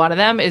is not one of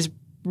them is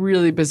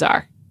really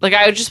bizarre. Like,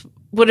 I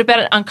would have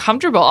been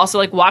uncomfortable also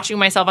like watching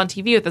myself on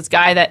TV with this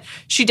guy that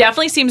she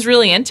definitely seems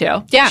really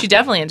into. Yeah. She's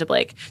definitely into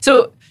Blake.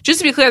 So just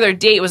to be clear, their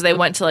date was they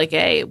went to like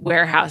a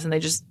warehouse and they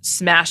just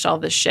smashed all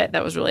this shit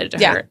that was related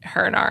to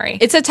her and Ari.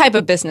 It's a type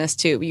of business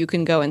too. You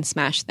can go and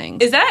smash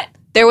things. Is that?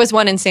 There was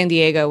one in San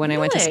Diego when I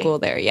went to school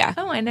there. Yeah.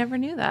 Oh, I never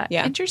knew that.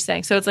 Yeah.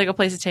 Interesting. So it's like a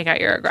place to take out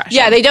your aggression.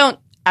 Yeah, they don't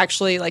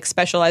actually like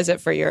specialize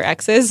it for your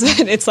exes.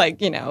 And it's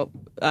like,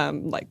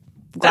 like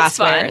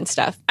glassware and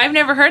stuff. I've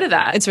never heard of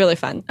that. It's really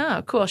fun.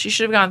 Oh, cool. She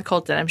should have gone with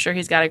Colton. I'm sure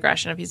he's got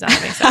aggression if he's not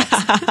having sex.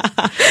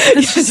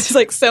 It's just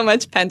like so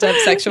much pent up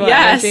sexual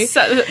energy.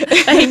 So,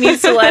 he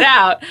needs to let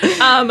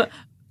out.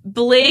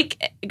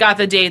 Blake got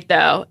the date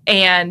though,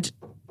 and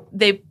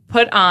they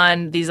put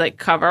on these like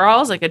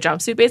coveralls, like a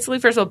jumpsuit basically.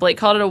 First of all, Blake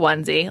called it a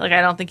onesie. Like I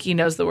don't think he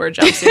knows the word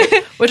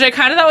jumpsuit, which I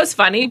kind of thought was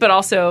funny, but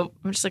also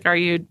I'm just like, are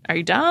you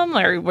dumb?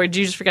 Or did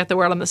you just forget the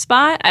word on the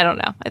spot? I don't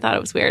know. I thought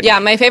it was weird. Yeah,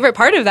 my favorite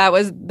part of that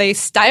was they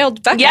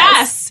styled Becca.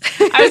 Yes,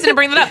 I was going to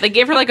bring that up. They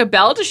gave her like a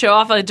belt to show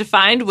off a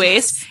defined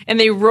waist, and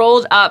they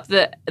rolled up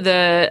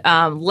the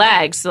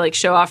legs to like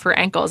show off her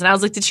ankles. And I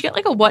was like, did she get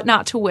like a what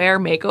not to wear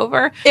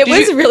makeover? It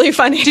was really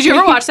funny. Did you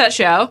ever watch that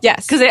show?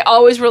 Yes, because they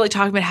always really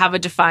talk about have a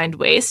defined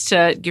waist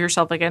to give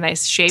yourself like a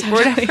nice shape or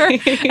whatever.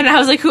 And I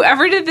was like,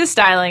 whoever did this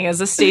styling is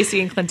a Stacey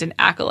and Clinton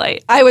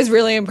acolyte. I was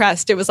really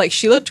impressed. It was like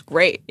she looked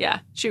great. Yeah,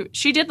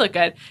 she did look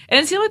good, and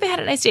it seemed like they had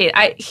a nice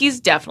date.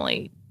 He's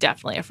definitely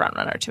a front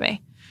runner to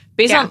me,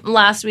 based on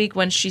last week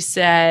when he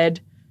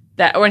said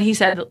that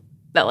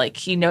like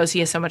he knows he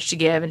has so much to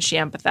give and she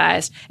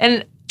empathized.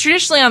 And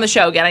traditionally on the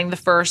show, getting the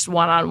first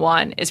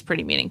one-on-one is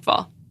pretty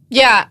meaningful.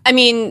 Yeah, I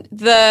mean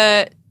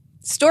the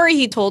story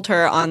he told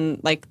her on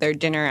like their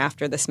dinner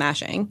after the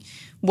smashing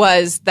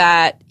was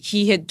that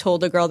he had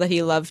told a girl that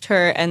he loved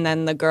her, and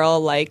then the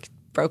girl like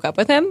broke up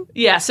with him.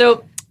 Yeah,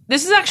 so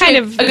this is actually kind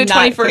of a good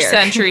 21st clear.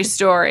 century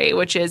story,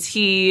 which is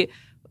he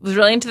was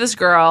really into this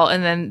girl,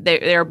 and then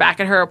they were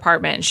back at her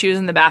apartment, and she was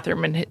in the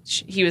bathroom, and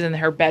he was in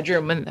her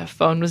bedroom when the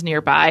phone was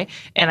nearby,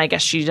 and I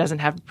guess she doesn't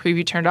have the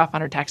preview turned off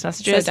on her text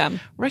messages. So dumb.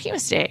 Rookie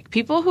mistake.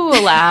 People who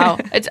allow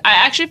 – I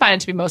actually find it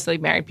to be mostly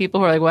married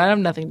people who are like, well, I have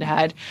nothing to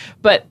hide.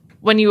 But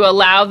when you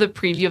allow the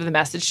preview of the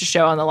message to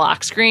show on the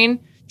lock screen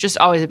 – just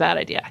always a bad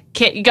idea.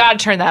 You got to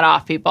turn that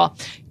off, people.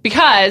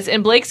 Because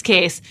in Blake's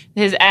case,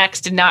 his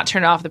ex did not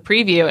turn off the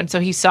preview, and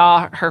so he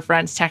saw her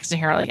friends texting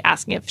her, like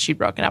asking if she'd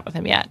broken up with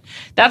him yet.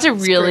 That's a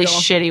really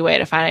shitty way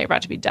to find out you're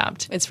about to be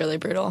dumped. It's really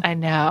brutal. I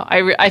know.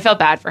 I felt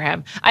bad for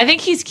him. I think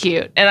he's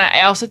cute, and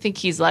I also think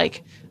he's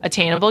like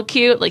attainable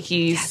cute. Like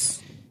he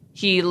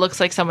looks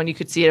like someone you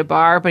could see at a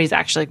bar, but he's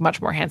actually like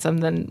much more handsome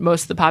than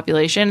most of the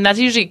population. And that's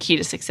usually a key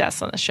to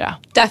success on the show.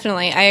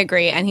 Definitely. I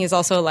agree. And he's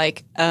also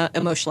like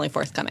emotionally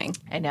forthcoming.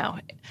 I know.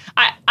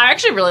 I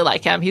actually really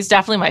like him. He's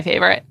definitely my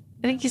favorite.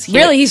 I think he's cute.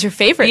 Really? He's your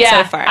favorite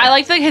so far? I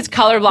like his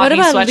color blocking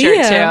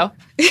sweatshirt too.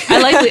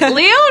 I like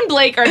Leo and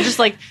Blake are just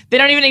like, they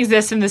don't even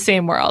exist in the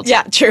same world.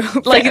 Yeah, true.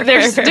 Like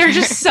they're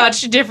just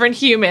such different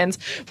humans.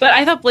 But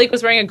I thought Blake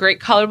was wearing a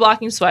great color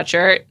blocking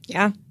sweatshirt.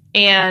 Yeah.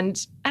 And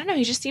I don't know,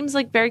 he just seems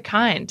like very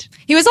kind.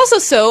 He was also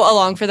so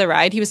along for the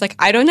ride. He was like,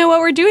 I don't know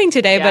what we're doing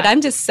today, but I'm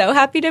just so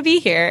happy to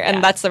be here.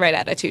 And that's the right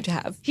attitude to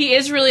have. He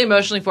is really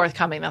emotionally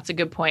forthcoming. That's a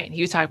good point.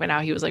 He was talking about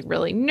how he was like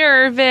really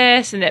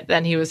nervous and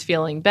then he was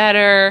feeling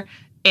better.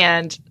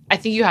 And I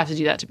think you have to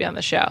do that to be on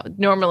the show.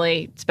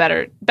 Normally, it's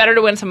better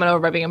to win someone over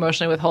by being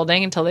emotionally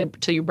withholding until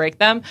you break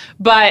them.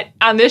 But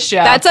on this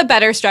show, that's a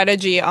better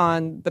strategy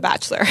on The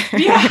Bachelor.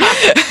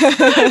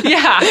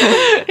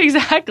 Yeah,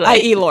 exactly.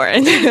 I.e.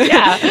 Lauren.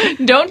 Yeah,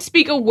 don't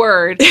speak a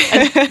word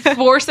and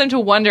force them to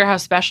wonder how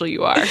special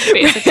you are.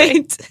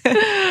 Basically,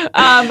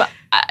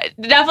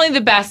 definitely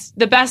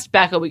the best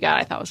Becca we got.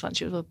 I thought was when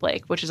she was with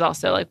Blake, which is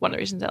also like one of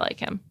the reasons I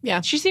like him.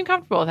 Yeah, she seemed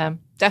comfortable with him.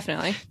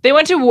 Definitely. They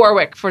went to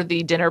Warwick for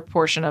the dinner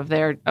portion of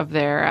their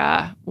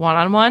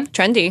one-on-one.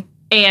 Trendy.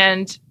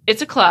 And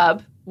it's a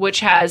club which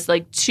has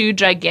like two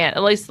gigantic,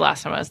 at least the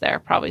last time I was there,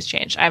 probably has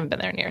changed. I haven't been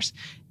there in years.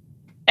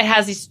 It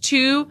has these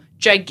two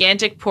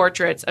gigantic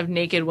portraits of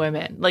naked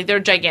women. Like they're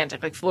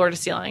gigantic, like floor to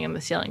ceiling, and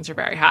the ceilings are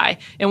very high.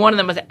 And one of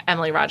them was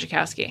Emily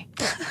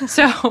Ratajkowski.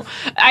 So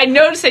I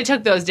noticed they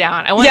took those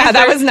down. I wonder if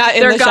that was not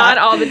in they're the gone shot.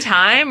 all the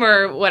time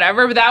or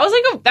whatever. But that was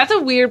like that's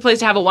a weird place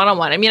to have a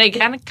one-on-one. I mean, I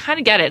kind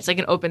of get it. It's like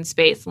an open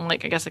space, and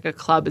like I guess like a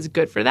club is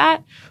good for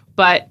that.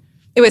 But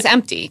it was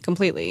empty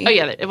completely. Oh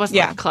yeah, it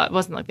wasn't like a club. It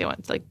wasn't like they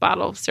went to like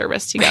bottle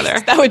service together.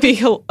 That would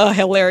be a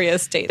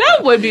hilarious date.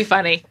 That would be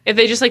funny if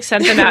they just like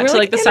sent them out to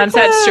like the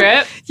Sunset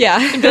Strip.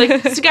 Yeah, and be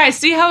like, so guys,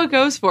 see how it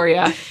goes for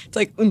you. It's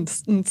like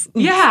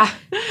yeah.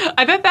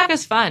 I bet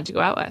Becca's fun to go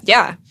out with.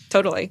 Yeah,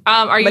 totally.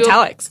 Are you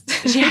metallics?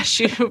 Yeah,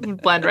 she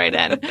would blend right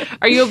in.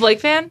 Are you a Blake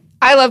fan?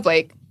 I love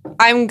Blake.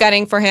 I'm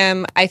gunning for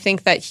him. I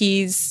think that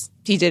he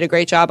did a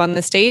great job on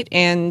this date,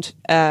 and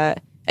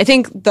I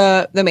think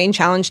the main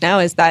challenge now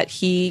is that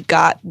he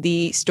got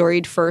the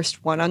storied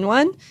first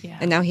one-on-one,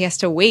 and now he has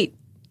to wait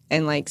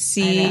and like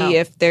see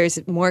if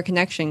there's more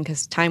connection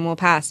because time will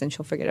pass and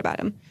she'll forget about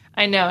him.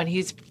 I know, and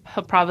he'll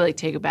probably like,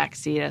 take a back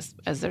seat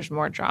as there's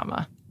more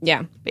drama.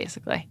 Yeah,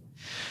 basically.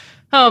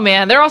 Oh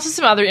man, there are also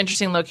some other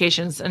interesting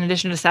locations in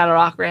addition to Saddle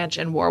Rock Ranch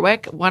and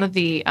Warwick. One of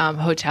the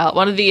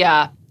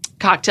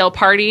cocktail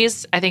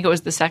parties, I think it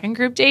was the second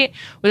group date,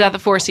 was at the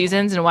Four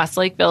Seasons in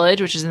Westlake Village,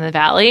 which is in the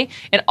Valley.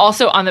 And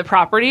also on the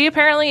property,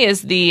 apparently,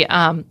 is the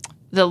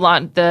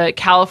the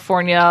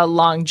California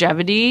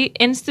Longevity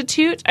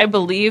Institute. I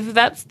believe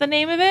that's the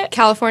name of it.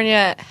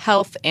 California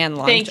Health and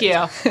Longevity.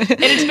 Thank you.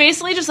 And it's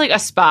basically just like a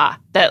spa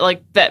that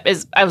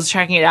is. I was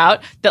checking it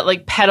out. That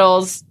like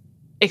peddles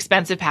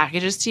expensive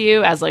packages to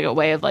you as like a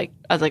way of like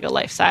as like a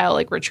lifestyle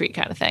like retreat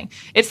kind of thing.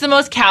 It's the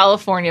most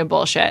California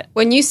bullshit.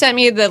 When you sent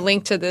me the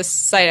link to this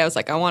site, I was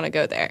like, I want to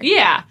go there.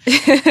 Yeah.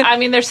 I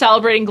mean, they're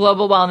celebrating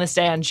Global Wellness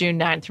Day on June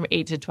 9th from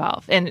 8 to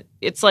 12. And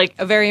it's like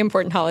a very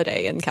important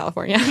holiday in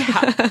California.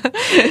 Yeah.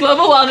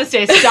 Global Wellness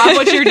Day. Stop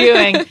what you're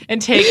doing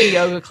and take a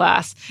yoga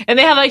class. And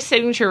they have like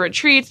signature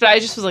retreats, but I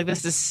just was like,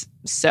 this is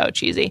so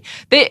cheesy.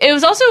 It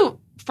was also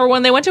for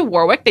when they went to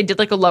Warwick, they did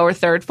like a lower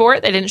third for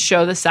it. They didn't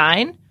show the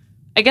sign.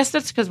 I guess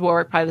that's because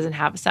Warwick probably doesn't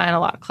have a sign. A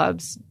lot of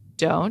clubs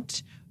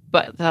don't,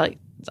 but like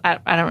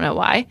I don't know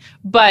why.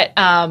 But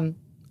I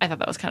thought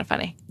that was kind of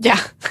funny.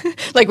 Yeah,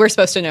 like we're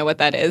supposed to know what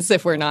that is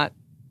if we're not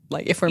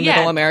like if we're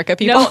Middle America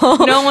people.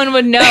 No one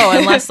would know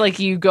unless like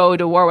you go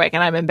to Warwick,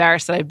 and I'm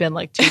embarrassed that I've been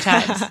like 2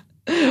 times.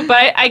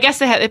 But I guess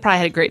they probably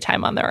had a great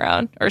time on their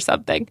own or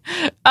something.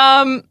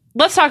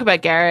 Let's talk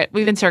about Garrett.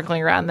 We've been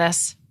circling around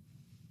this.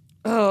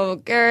 Oh,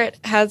 Garrett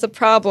has a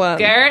problem.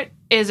 Garrett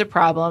is a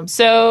problem.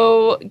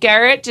 So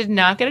Garrett did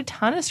not get a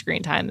ton of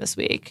screen time this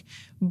week,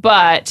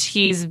 but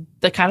he's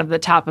the kind of the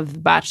top of the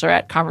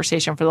Bachelorette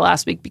conversation for the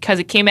last week because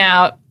it came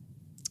out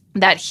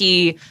that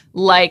he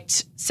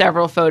liked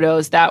several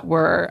photos that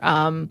were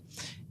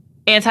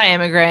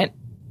anti-immigrant,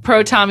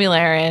 pro-Tomi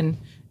Lahren,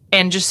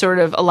 and just sort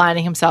of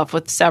aligning himself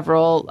with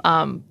several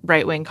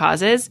right-wing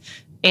causes.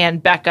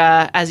 And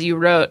Becca, as you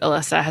wrote,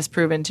 Alyssa, has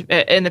proven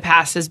to in the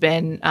past has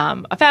been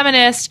a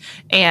feminist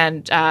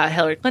and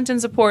Hillary Clinton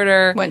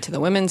supporter. Went to the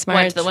Women's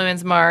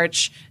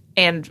March.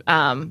 And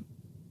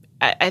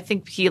I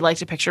think he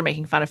liked a picture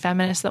making fun of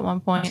feminists at one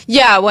point.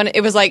 Yeah, when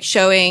it was like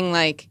showing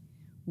like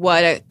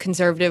what a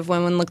conservative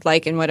woman looked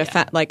like and what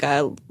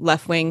a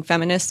left-wing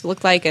feminist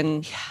looked like,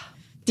 and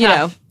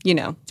you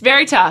know, it's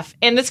very tough.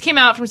 And this came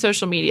out from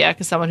social media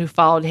because someone who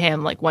followed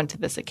him like went to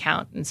this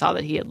account and saw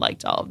that he had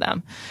liked all of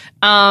them.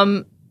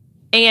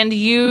 And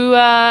you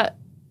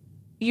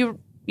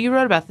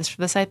wrote about this for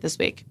the site this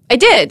week. I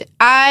did.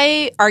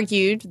 I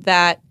argued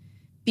that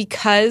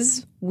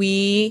because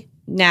we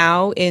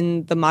now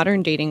in the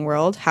modern dating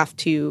world have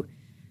to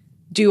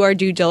do our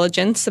due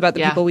diligence about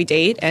the people we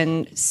date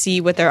and see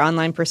what their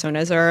online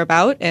personas are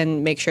about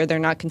and make sure they're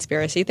not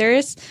conspiracy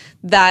theorists,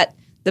 that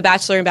the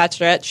Bachelor and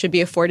Bachelorette should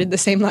be afforded the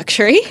same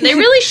luxury. They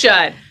really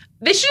should.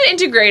 They should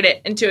integrate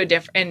it into a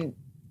different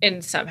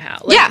in somehow.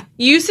 Like, yeah.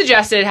 You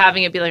suggested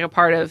having it be like a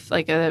part of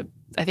like I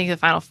think the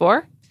Final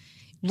Four.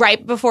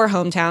 Right before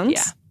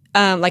Hometowns.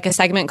 Yeah. Like a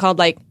segment called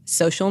like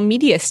Social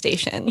Media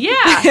Station.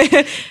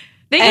 Yeah.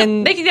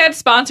 They could get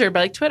sponsored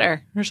by like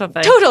Twitter or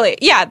something. Totally.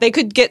 Yeah. They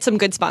could get some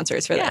good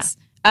sponsors for this.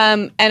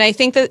 And I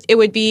think that it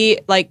would be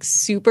like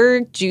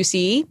super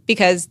juicy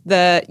because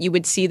you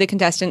would see the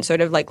contestant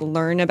sort of like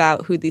learn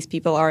about who these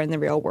people are in the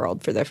real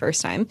world for the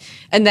first time.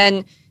 And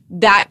then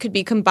that could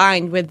be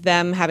combined with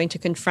them having to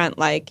confront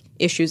like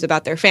issues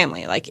about their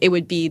family. Like it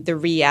would be the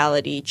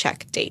reality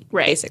check date,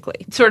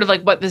 basically. Sort of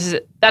like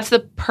that's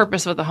the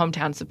purpose of what the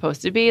Hometown's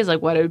supposed to be, is like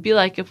what it would be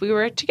like if we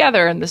were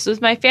together and this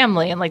was my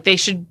family. And like they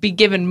should be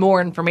given more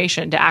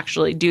information to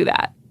actually do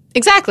that.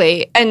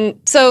 Exactly.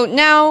 And so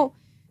now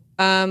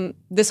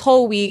this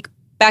whole week,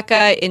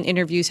 Becca in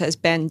interviews has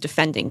been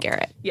defending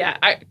Garrett. Yeah,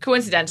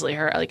 coincidentally,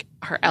 her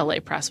LA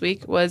press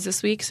week was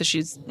this week, so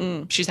she's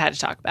had to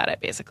talk about it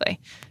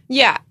basically.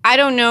 Yeah, I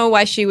don't know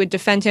why she would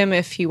defend him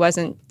if he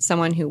wasn't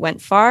someone who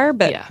went far,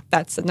 but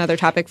that's another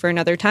topic for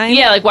another time.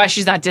 Yeah, like why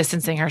she's not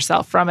distancing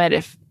herself from it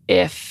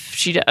if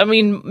she. I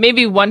mean,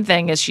 maybe one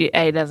thing is she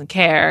A, doesn't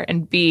care,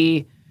 and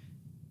B,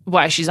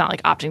 why she's not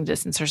like opting to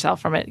distance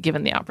herself from it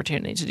given the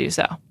opportunity to do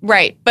so.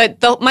 Right,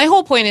 but my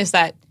whole point is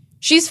that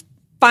she's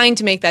fine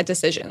to make that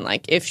decision.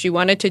 Like if she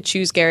wanted to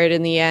choose Garrett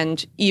in the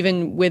end,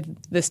 even with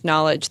this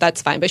knowledge,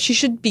 that's fine. But she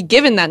should be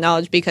given that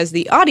knowledge because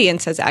the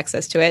audience has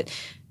access to it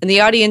and the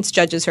audience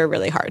judges her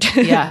really hard.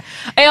 Yeah.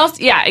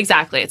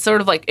 Exactly. It's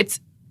sort of like it's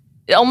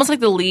almost like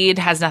the lead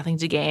has nothing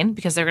to gain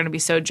because they're going to be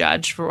so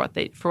judged for what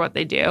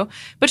they do.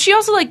 But she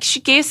also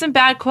she gave some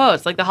bad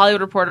quotes. Like the Hollywood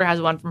Reporter has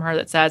one from her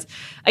that says,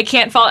 "I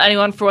can't fault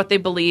anyone for what they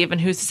believe,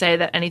 and who's to say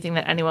that anything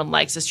that anyone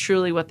likes is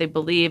truly what they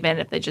believe in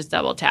if they just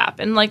double tap."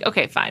 And like,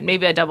 okay, fine,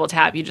 maybe a double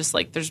tap. You just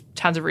like there's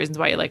tons of reasons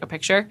why you like a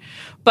picture,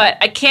 but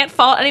I can't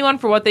fault anyone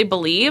for what they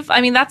believe. I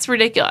mean, that's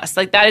ridiculous.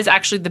 Like that is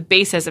actually the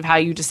basis of how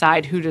you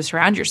decide who to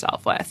surround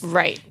yourself with,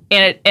 right?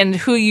 And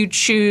who you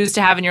choose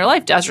to have in your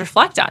life does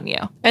reflect on you.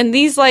 And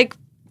these like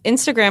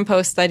Instagram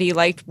posts that he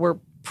liked were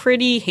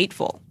pretty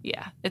hateful.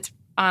 Yeah, it's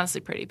honestly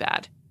pretty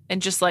bad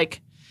and just like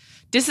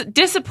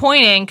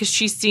disappointing because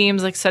she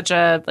seems like such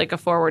a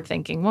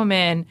forward-thinking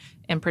woman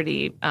and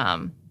pretty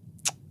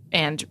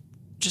and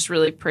just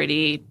really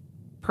pretty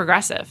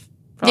progressive.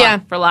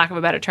 For lack of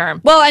a better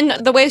term. Well,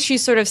 and the way she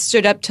sort of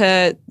stood up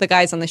to the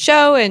guys on the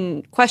show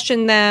and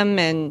questioned them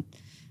and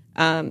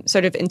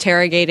sort of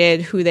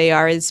interrogated who they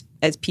are as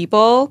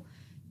people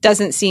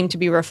doesn't seem to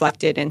be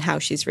reflected in how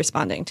she's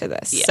responding to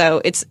this. Yeah.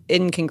 So it's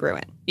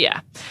incongruent.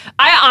 Yeah.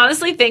 I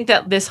honestly think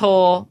that this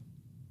whole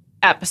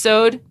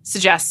episode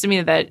suggests to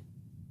me that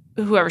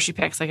whoever she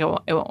picks, like, it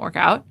won't work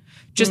out.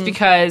 Just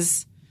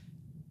because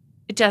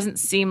it doesn't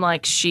seem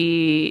like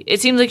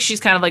it seems like she's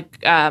kind of like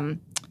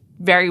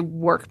very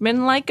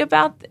workmanlike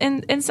about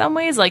in some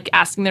ways, like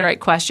asking the right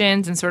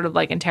questions and sort of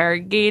like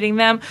interrogating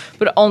them,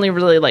 but only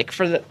really like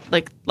for the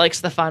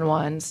likes the fun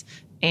ones.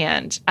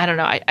 And I don't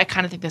know. I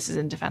kind of think this is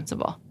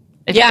indefensible.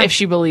 If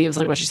she believes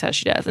like what she says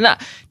she does. And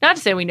not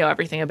to say we know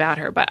everything about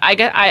her, but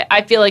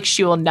I feel like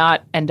she will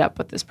not end up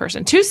with this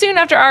person too soon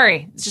after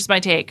Ari. It's just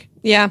my take.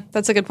 Yeah,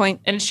 that's a good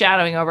point. And it's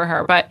shadowing over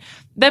her. But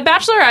The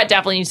Bachelorette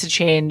definitely needs to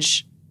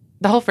change.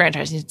 The whole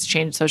franchise needs to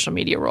change social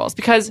media rules,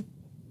 because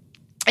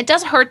it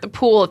does hurt the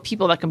pool of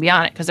people that can be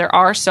on it, because there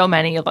are so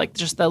many of like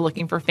just the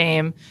looking for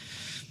fame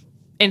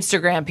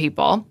Instagram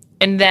people.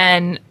 And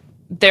then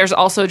there's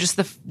also just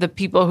the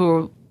people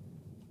who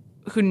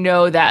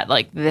know that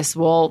like this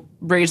will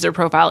raise their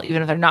profile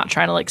even if they're not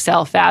trying to like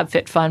sell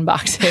FabFitFun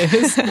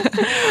boxes.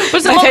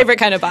 But My favorite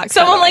kind of box.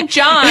 Someone like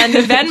John, the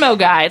Venmo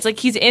guy, it's like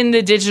he's in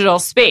the digital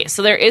space.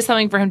 So there is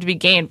something for him to be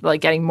gained for like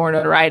getting more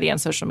notoriety on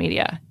social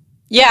media.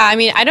 Yeah, I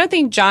mean, I don't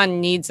think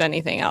John needs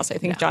anything else. I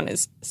think John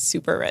is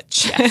super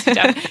rich. Yes,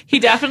 he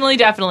definitely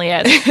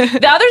is.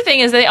 The other thing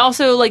is they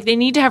also like they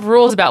need to have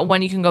rules about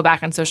when you can go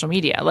back on social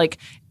media. Like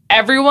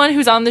everyone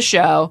who's on the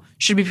show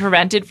should be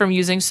prevented from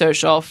using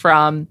social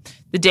from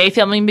the day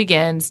filming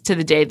begins to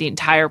the day the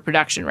entire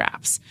production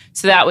wraps.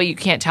 So that way you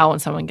can't tell when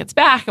someone gets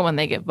back and when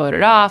they get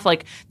voted off.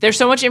 Like there's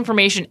so much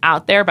information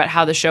out there about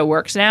how the show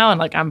works now, and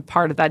like I'm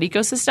part of that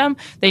ecosystem.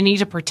 They need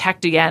to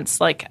protect against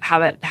like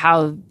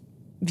how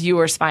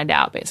viewers find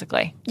out,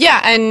 basically. Yeah,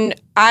 and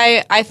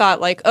I thought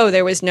like, oh,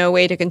 there was no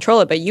way to control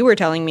it, but you were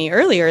telling me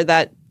earlier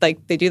that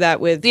like they do that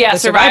with the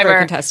Survivor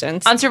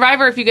contestants. On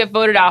Survivor, if you get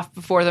voted off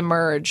before the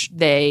merge,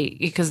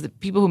 because the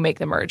people who make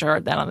the merge are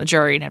then on the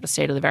jury and have to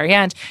stay to the very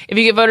end. If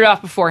you get voted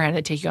off beforehand,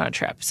 they take you on a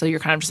trip. So you're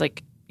kind of just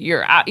like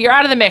you're out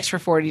of the mix for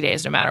 40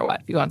 days no matter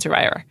what if you go on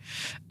Survivor.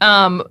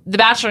 The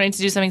Bachelor needs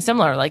to do something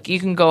similar. Like you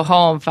can go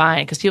home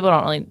fine because people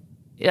don't really.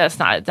 Yeah, it's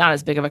not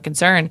as big of a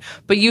concern,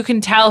 but you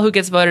can tell who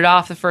gets voted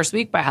off the first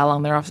week by how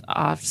long they're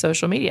off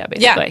social media,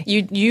 basically.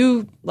 Yeah,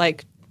 you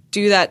like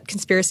do that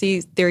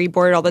conspiracy theory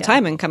board all the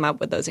time and come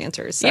up with those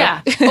answers. So. Yeah,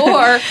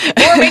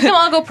 or make them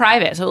all go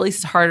private, so at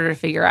least it's harder to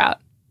figure out.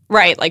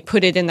 Right, like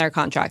put it in their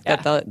contract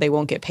that they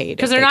won't get paid.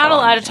 Because they're not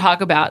allowed to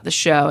talk about the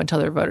show until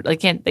they're voted. They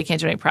can't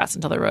do any press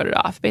until they're voted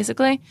off,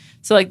 basically.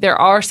 So like there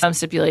are some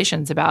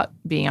stipulations about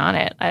being on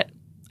it.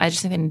 I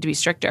just think they need to be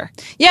stricter.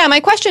 Yeah, my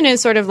question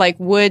is sort of like,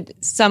 would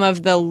some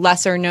of the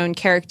lesser known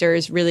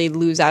characters really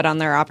lose out on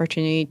their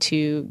opportunity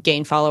to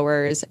gain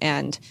followers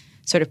and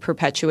sort of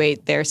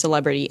perpetuate their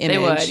celebrity image?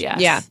 They would, yes.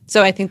 Yeah.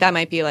 So I think that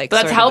might be like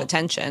sort of the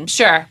tension.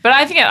 Sure. But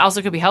I think it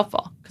also could be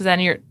helpful because then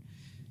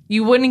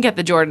you wouldn't get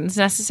the Jordans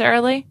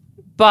necessarily.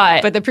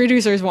 But the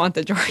producers want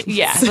the Jordans.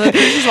 Yeah. So the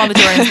producers want the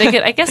Jordans. They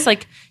could, I guess,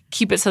 like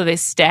keep it so they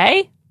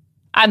stay.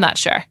 I'm not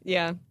sure.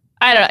 Yeah.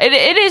 I don't know.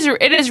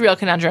 It is a real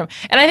conundrum.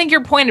 And I think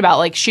your point about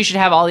like she should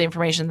have all the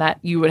information that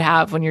you would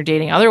have when you're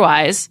dating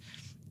otherwise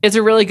is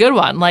a really good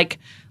one. Like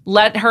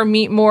let her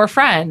meet more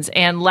friends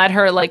and let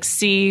her like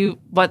see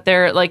what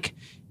they're like.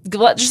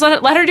 Just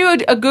let her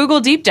do a Google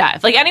deep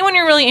dive. Like anyone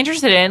you're really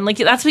interested in, like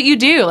that's what you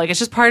do. Like it's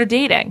just part of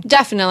dating.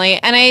 Definitely.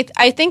 And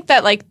I think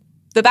that like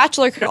The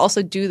Bachelor could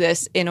also do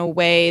this in a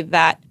way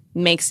that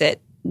makes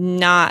it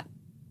not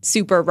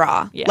super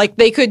raw. Yeah. Like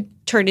they could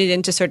turn it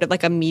into sort of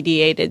like a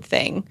mediated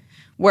thing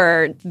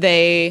where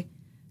they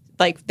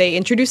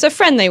introduce a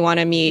friend they want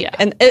to meet. Yeah.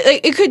 And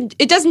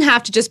it doesn't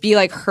have to just be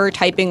like her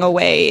typing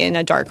away in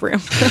a dark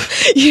room.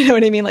 You know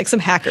what I mean? Like some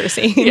hacker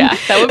scene. Yeah,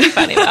 that would be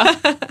funny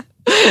though.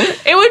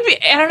 It would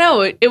be, I don't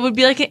know, it would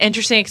be like an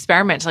interesting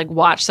experiment to like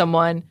watch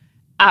someone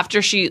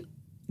after she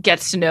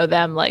gets to know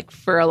them like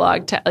for a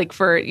long time, like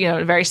for, you know,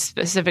 in a very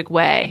specific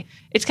way.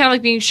 It's kind of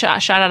like being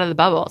shot out of the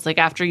bubble. It's like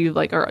after you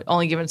like are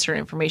only given certain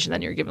information,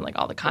 then you're given like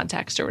all the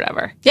context or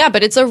whatever. Yeah,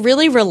 but it's a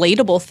really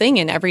relatable thing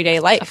in everyday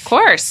life. Of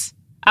course.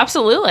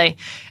 Absolutely.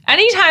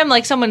 Anytime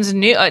like someone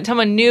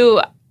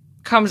new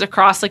comes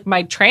across like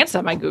my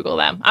transom, I Google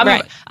them.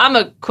 I'm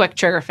a quick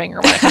trigger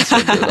finger when it comes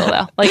to Google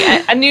though.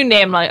 Like a new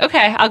name, I'm like,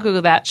 okay, I'll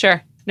Google that.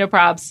 Sure. No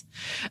probs.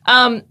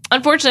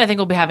 Unfortunately, I think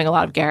we'll be having a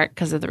lot of Garrett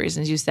because of the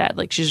reasons you said.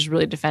 Like she's just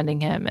really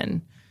defending him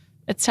and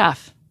it's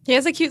tough. He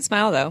has a cute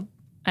smile though.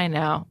 I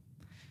know.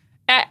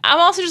 I'm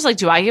also just like,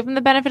 do I give him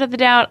the benefit of the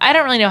doubt? I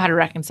don't really know how to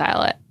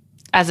reconcile it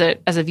as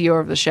a viewer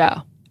of the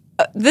show.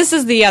 This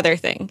is the other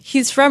thing.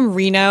 He's from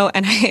Reno,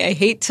 and I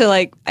hate to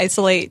like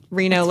isolate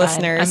Reno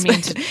listeners.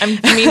 I'm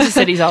mean to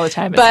cities all the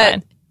time.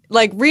 But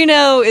like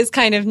Reno is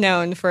kind of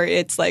known for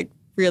its like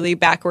really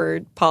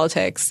backward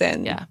politics,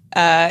 and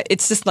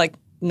it's just like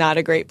not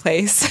a great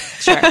place.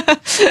 Sure,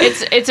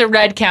 it's a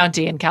red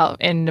county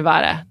in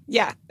Nevada.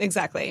 Yeah,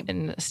 exactly.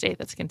 In a state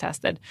that's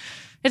contested.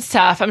 It's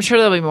tough. I'm sure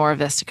there'll be more of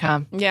this to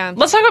come. Yeah.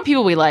 Let's talk about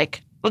people we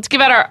like. Let's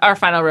give out our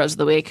final rose of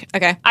the week.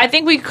 Okay. I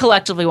think we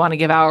collectively want to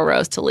give our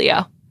rose to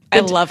Leo. I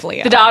love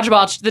Leo. The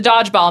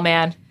dodgeball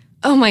man.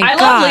 Oh my I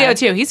God. love Leo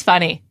too. He's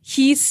funny.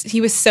 He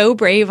was so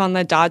brave on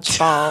the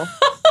dodgeball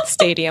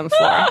stadium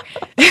floor.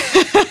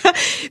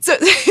 So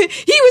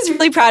he was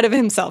really proud of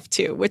himself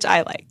too, which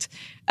I liked.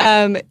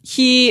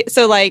 He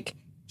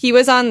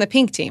was on the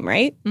pink team,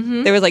 right?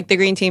 Mm-hmm. There was like the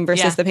green team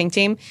versus the pink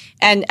team.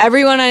 And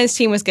everyone on his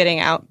team was getting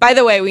out. By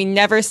the way, we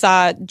never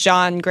saw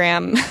John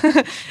Graham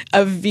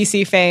of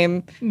VC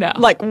fame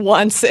like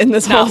once in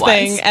this whole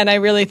thing. And I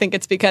really think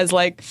it's because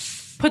like...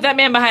 Put that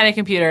man behind a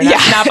computer,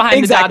 not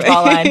behind the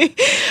dodgeball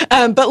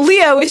line. But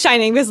Leo was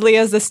shining because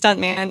Leo's the stunt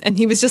man, and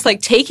he was just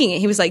like taking it.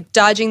 He was like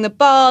dodging the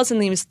balls,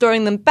 and he was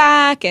throwing them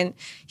back, and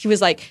he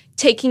was like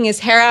taking his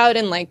hair out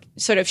and like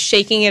sort of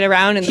shaking it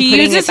around and he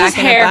putting uses it back his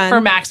in a hair bun.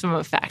 for maximum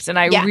effect, and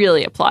I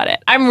really applaud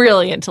it. I'm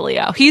really into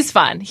Leo. He's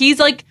fun. He's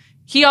like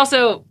he's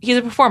a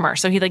performer,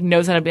 so he like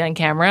knows how to be on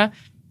camera,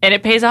 and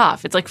it pays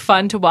off. It's like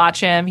fun to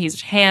watch him.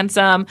 He's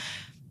handsome.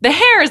 The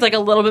hair is like a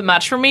little bit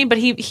much for me, but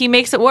he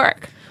makes it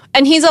work.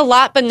 And he's a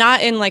lot, but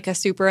not in like a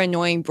super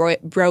annoying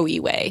bro-y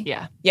way.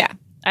 Yeah. Yeah.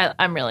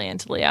 I'm really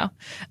into Leo.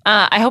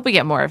 I hope we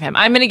get more of him.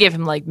 I'm going to give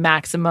him like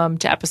maximum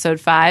to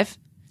episode 5.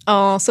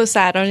 Oh, so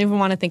sad. I don't even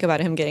want to think about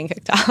him getting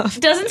kicked off.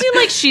 Doesn't seem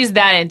like she's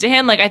that into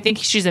him. Like, I think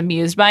she's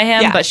amused by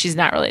him, but she's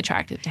not really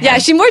attracted to him. Yeah,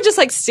 she more just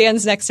like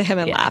stands next to him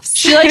and laughs.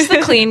 She likes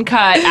the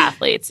clean-cut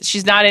athletes.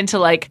 She's not into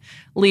like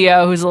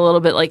Leo, who's a little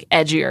bit like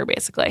edgier,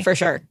 basically. For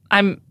sure.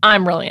 I'm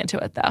really into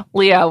it, though.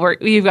 Leo,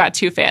 you've got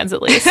 2 fans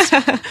at least.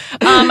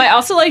 I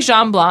also like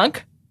Jean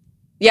Blanc.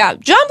 Yeah,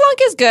 Jean Blanc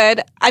is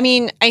good. I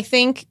mean, I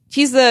think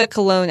he's the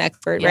cologne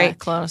expert, right?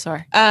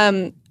 Colognosaur.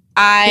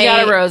 He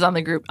got a rose on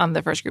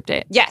the first group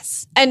date.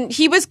 Yes, and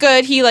he was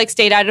good. He like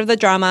stayed out of the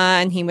drama,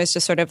 and he was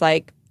just sort of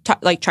like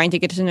trying to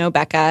get to know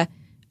Becca.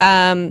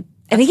 I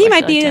think he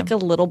might be like a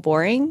little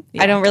boring.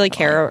 Yeah, I don't really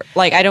care.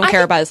 Like, I don't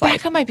care about his life.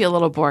 Becca might be a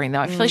little boring, though.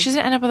 I feel like she's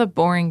going to end up with a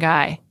boring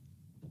guy.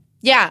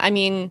 Yeah, I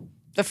mean,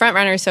 the front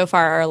runners so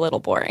far are a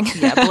little boring.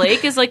 Yeah,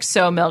 Blake is like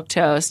so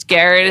milquetoast.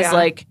 Garrett is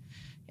like,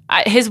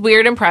 his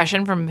weird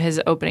impression from his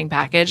opening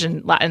package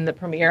and in the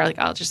premiere, like,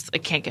 I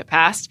can't get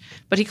past.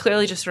 But he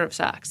clearly just sort of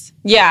sucks.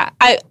 Yeah.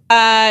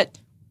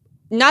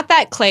 Not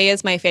that Clay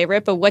is my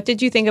favorite, but what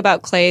did you think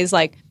about Clay's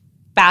like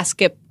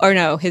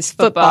his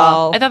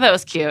football? I thought that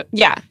was cute.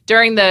 Yeah.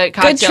 During the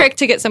cocktail. Good trick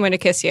to get someone to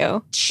kiss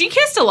you. She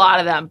kissed a lot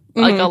of them,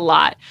 like a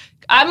lot.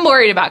 I'm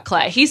worried about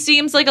Clay. He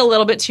seems like a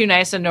little bit too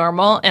nice and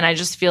normal, and I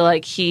just feel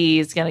like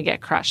he's going to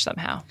get crushed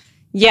somehow.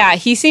 Yeah,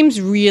 he seems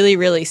really,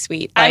 really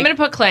sweet. I'm going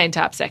to put Clay in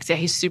top 6. Yeah,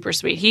 he's super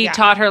sweet. He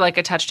taught her like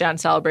a touchdown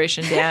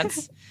celebration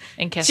dance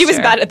and kissed her. She was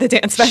bad at the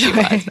dance, by the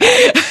way.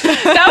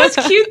 That was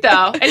cute,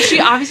 though. And she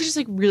obviously just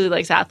like really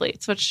likes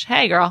athletes, which,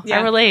 hey, girl,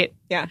 I relate.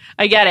 Yeah.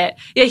 I get it.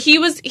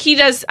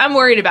 Yeah, I'm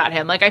worried about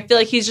him. Like, I feel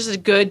like he's just a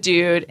good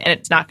dude, and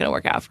it's not going to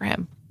work out for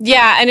him.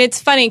 Yeah, and it's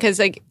funny because,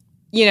 like,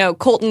 you know,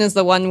 Colton is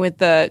the one with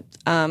the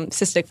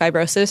Cystic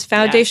Fibrosis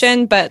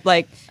Foundation, but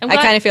like I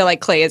kind of feel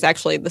like Clay is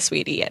actually the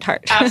sweetie at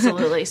heart.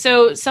 Absolutely.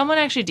 So someone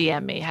actually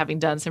DM'd me, having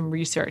done some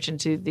research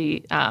into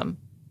the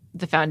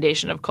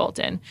foundation of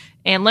Colton,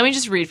 and let me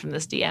just read from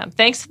this DM.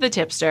 Thanks to the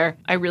tipster,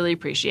 I really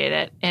appreciate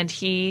it. And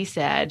he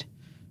said,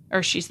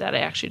 or she said, I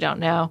actually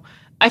don't know.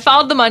 I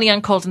followed the money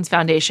on Colton's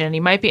foundation, and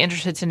you might be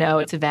interested to know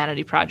it's a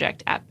vanity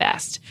project at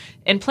best.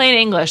 In plain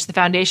English, the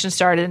foundation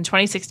started in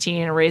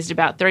 2016 and raised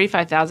about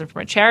 $35,000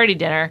 from a charity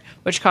dinner,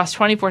 which cost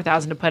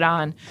 $24,000 to put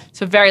on.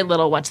 So very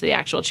little went to the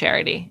actual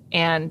charity.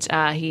 And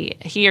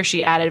he or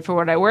she added, for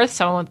what I'm worth,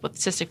 someone with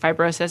cystic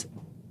fibrosis.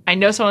 I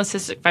know someone with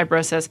cystic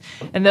fibrosis,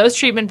 and those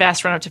treatment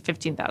vests run up to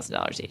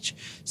 $15,000 each.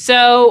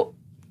 So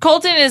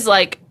Colton is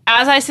like,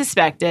 as I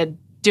suspected,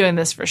 doing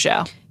this for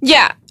show.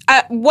 Yeah.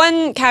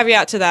 One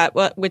caveat to that,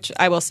 which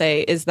I will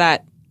say, is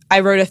that I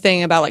wrote a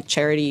thing about like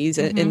charities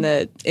in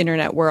the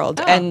internet world,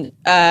 and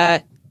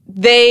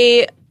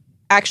they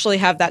actually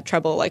have that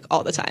trouble like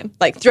all the time,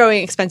 like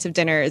throwing expensive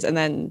dinners and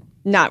then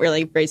not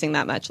really raising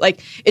that much.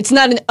 Like, it's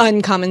not an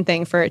uncommon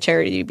thing for a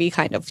charity to be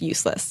kind of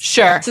useless.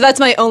 Sure. So that's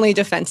my only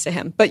defense to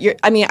him. But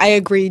I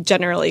agree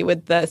generally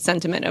with the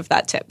sentiment of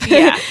that tip.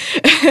 Yeah.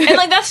 And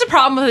like, that's the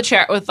problem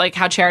with like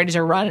how charities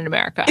are run in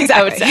America. Exactly.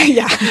 I would say.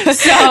 Yeah.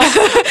 So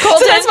Colton,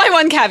 so that's my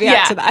one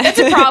caveat to that. That's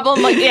a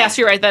problem. Like, yes,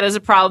 you're right. That is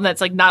a problem.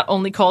 That's like not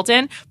only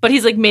Colton, but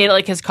he's like made it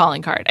like his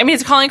calling card. I mean,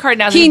 his calling card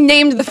now. He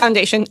named the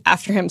foundation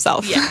after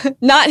himself. Yeah.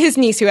 Not his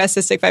niece who has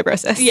cystic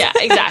fibrosis. Yeah,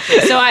 exactly.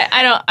 So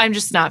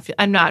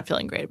I'm not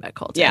feeling great about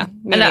Colton. Yeah,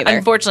 me and neither.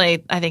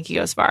 Unfortunately, I think he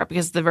goes far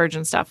because the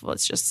Virgin stuff will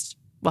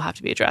have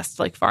to be addressed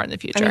like far in the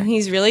future. I mean,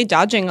 he's really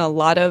dodging a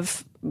lot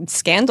of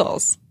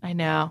scandals. I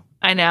know.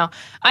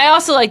 I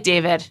also like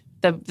David.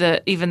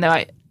 The even though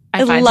I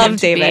find love him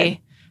to David.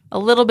 be a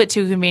little bit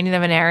too convenient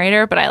of a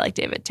narrator, but I like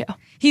David too.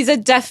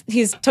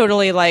 He's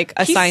totally like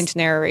a signed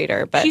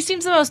narrator, but he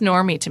seems the most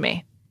normie to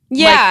me.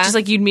 yeah, just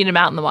like you'd meet him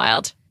out in the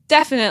wild.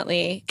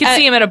 Definitely. Could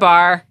see him at a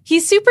bar.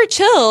 He's super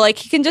chill. Like,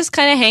 he can just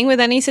kind of hang with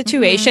any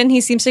situation.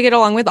 He seems to get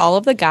along with all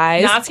of the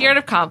guys. Not scared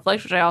of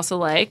conflict, which I also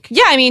like.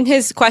 Yeah, I mean,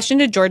 his question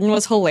to Jordan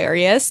was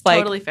hilarious. Like,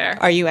 Totally fair.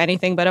 Are you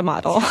anything but a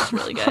model? It's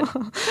really good.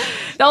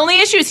 The only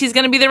issue is he's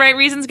going to be the right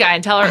reasons guy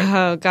and tell her,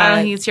 Oh, God. I don't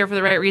think he's here for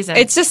the right reason.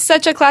 It's just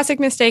such a classic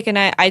mistake, and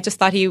I just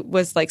thought he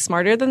was, like,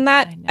 smarter than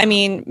that. I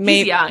mean, maybe...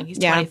 He's young. He's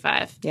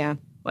 25. Yeah.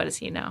 What does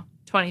he know?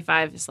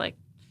 25 is like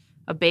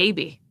a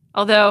baby.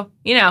 Although,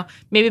 you know,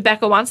 maybe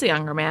Becca wants a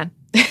younger man.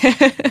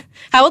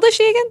 How old is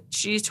she again?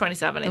 She's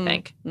 27, I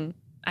think.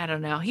 I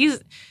don't know. He's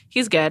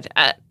good.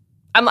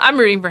 I'm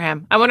rooting for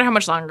him. I wonder how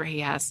much longer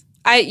he has.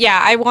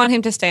 I want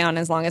him to stay on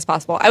as long as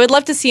possible. I would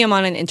love to see him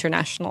on an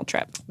international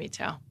trip. Me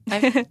too.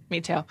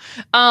 Me too.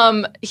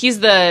 He's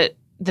the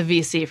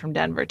VC from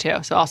Denver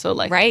too, so also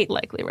like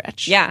likely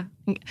rich. Yeah.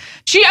 I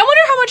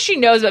wonder how much she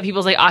knows about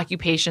people's like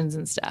occupations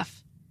and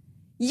stuff.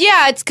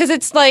 Yeah, it's because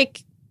it's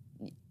like,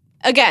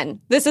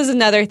 again, this is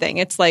another thing.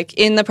 It's like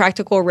in the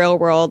practical real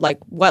world, like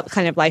what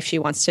kind of life she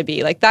wants to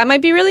be. Like that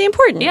might be really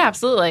important. Yeah,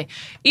 absolutely.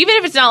 Even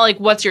if it's not like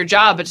what's your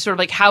job, but sort of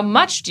like how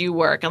much do you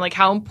work and like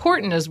how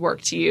important is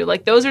work to you?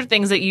 Like those are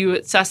things that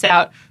you suss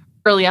out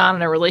early on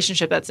in a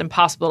relationship that's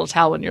impossible to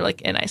tell when you're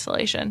like in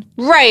isolation.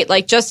 Right.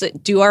 Like just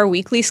do our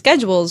weekly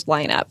schedules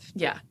line up?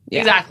 Yeah.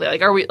 Exactly.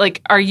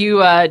 Like, are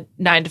you a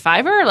 9 to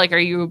 5er? Like, are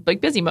you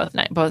like busy most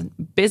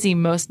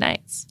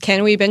nights?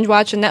 Can we binge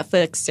watch a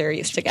Netflix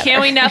series together? Can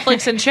we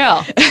Netflix and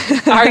chill?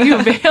 Are you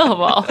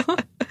available?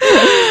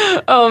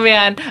 Oh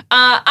man,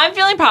 I'm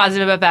feeling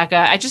positive about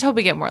Becca. I just hope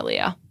we get more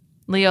Leo.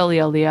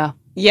 Leo.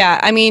 Yeah,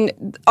 I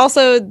mean,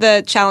 also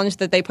the challenge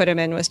that they put him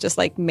in was just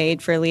like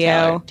made for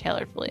Leo.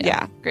 Tailored for Leo.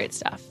 Yeah. Great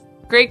stuff.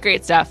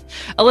 Great stuff.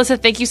 Alyssa,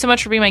 thank you so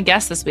much for being my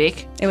guest this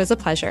week. It was a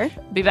pleasure.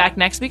 Be back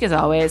next week as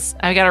always.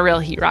 I got a real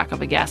heat rock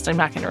of a guest. I'm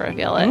not going to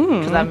reveal it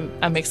because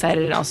I'm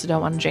excited and also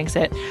don't want to jinx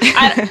it.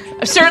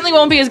 I certainly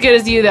won't be as good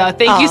as you though.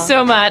 Thank you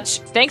so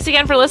much. Thanks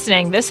again for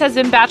listening. This has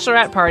been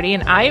Bachelorette Party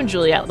and I am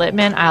Juliette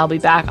Littman. I'll be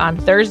back on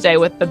Thursday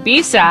with the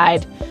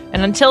B-side.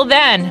 And until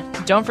then,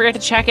 don't forget to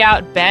check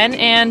out Ben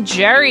and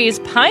Jerry's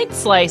Pint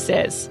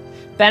Slices.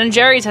 Ben and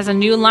Jerry's has a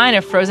new line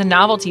of frozen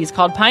novelties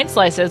called Pint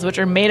Slices, which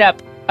are made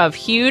up of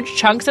huge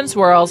chunks and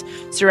swirls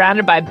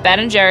surrounded by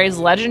Ben & Jerry's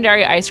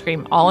legendary ice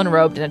cream, all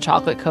enrobed in a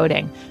chocolate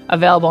coating.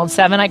 Available in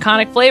 7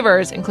 iconic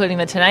flavors, including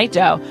the Tonight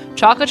Dough,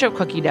 Chocolate Chip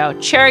Cookie Dough,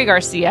 Cherry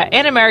Garcia,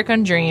 and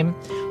American Dream.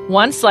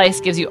 One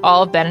slice gives you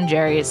all of Ben &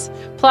 Jerry's.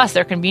 Plus,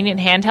 their convenient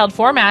handheld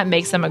format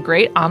makes them a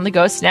great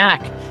on-the-go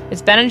snack.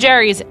 It's Ben &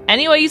 Jerry's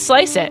any way you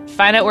slice it.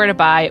 Find out where to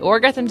buy or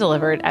get them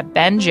delivered at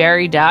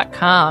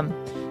benjerry.com.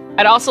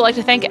 I'd also like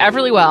to thank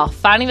Everlywell.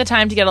 Finding the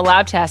time to get a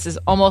lab test is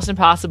almost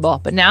impossible,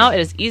 but now it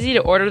is easy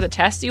to order the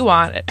test you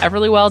want at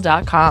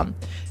everlywell.com.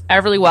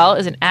 Everlywell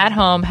is an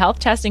at-home health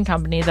testing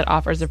company that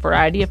offers a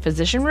variety of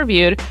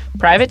physician-reviewed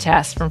private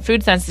tests from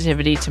food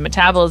sensitivity to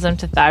metabolism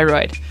to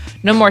thyroid.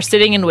 No more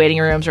sitting in waiting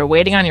rooms or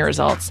waiting on your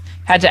results.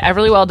 Head to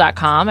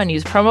everlywell.com and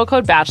use promo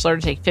code BACHELOR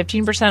to take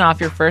 15% off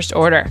your first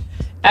order.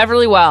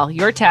 Everlywell,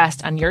 your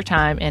test on your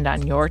time and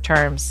on your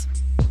terms.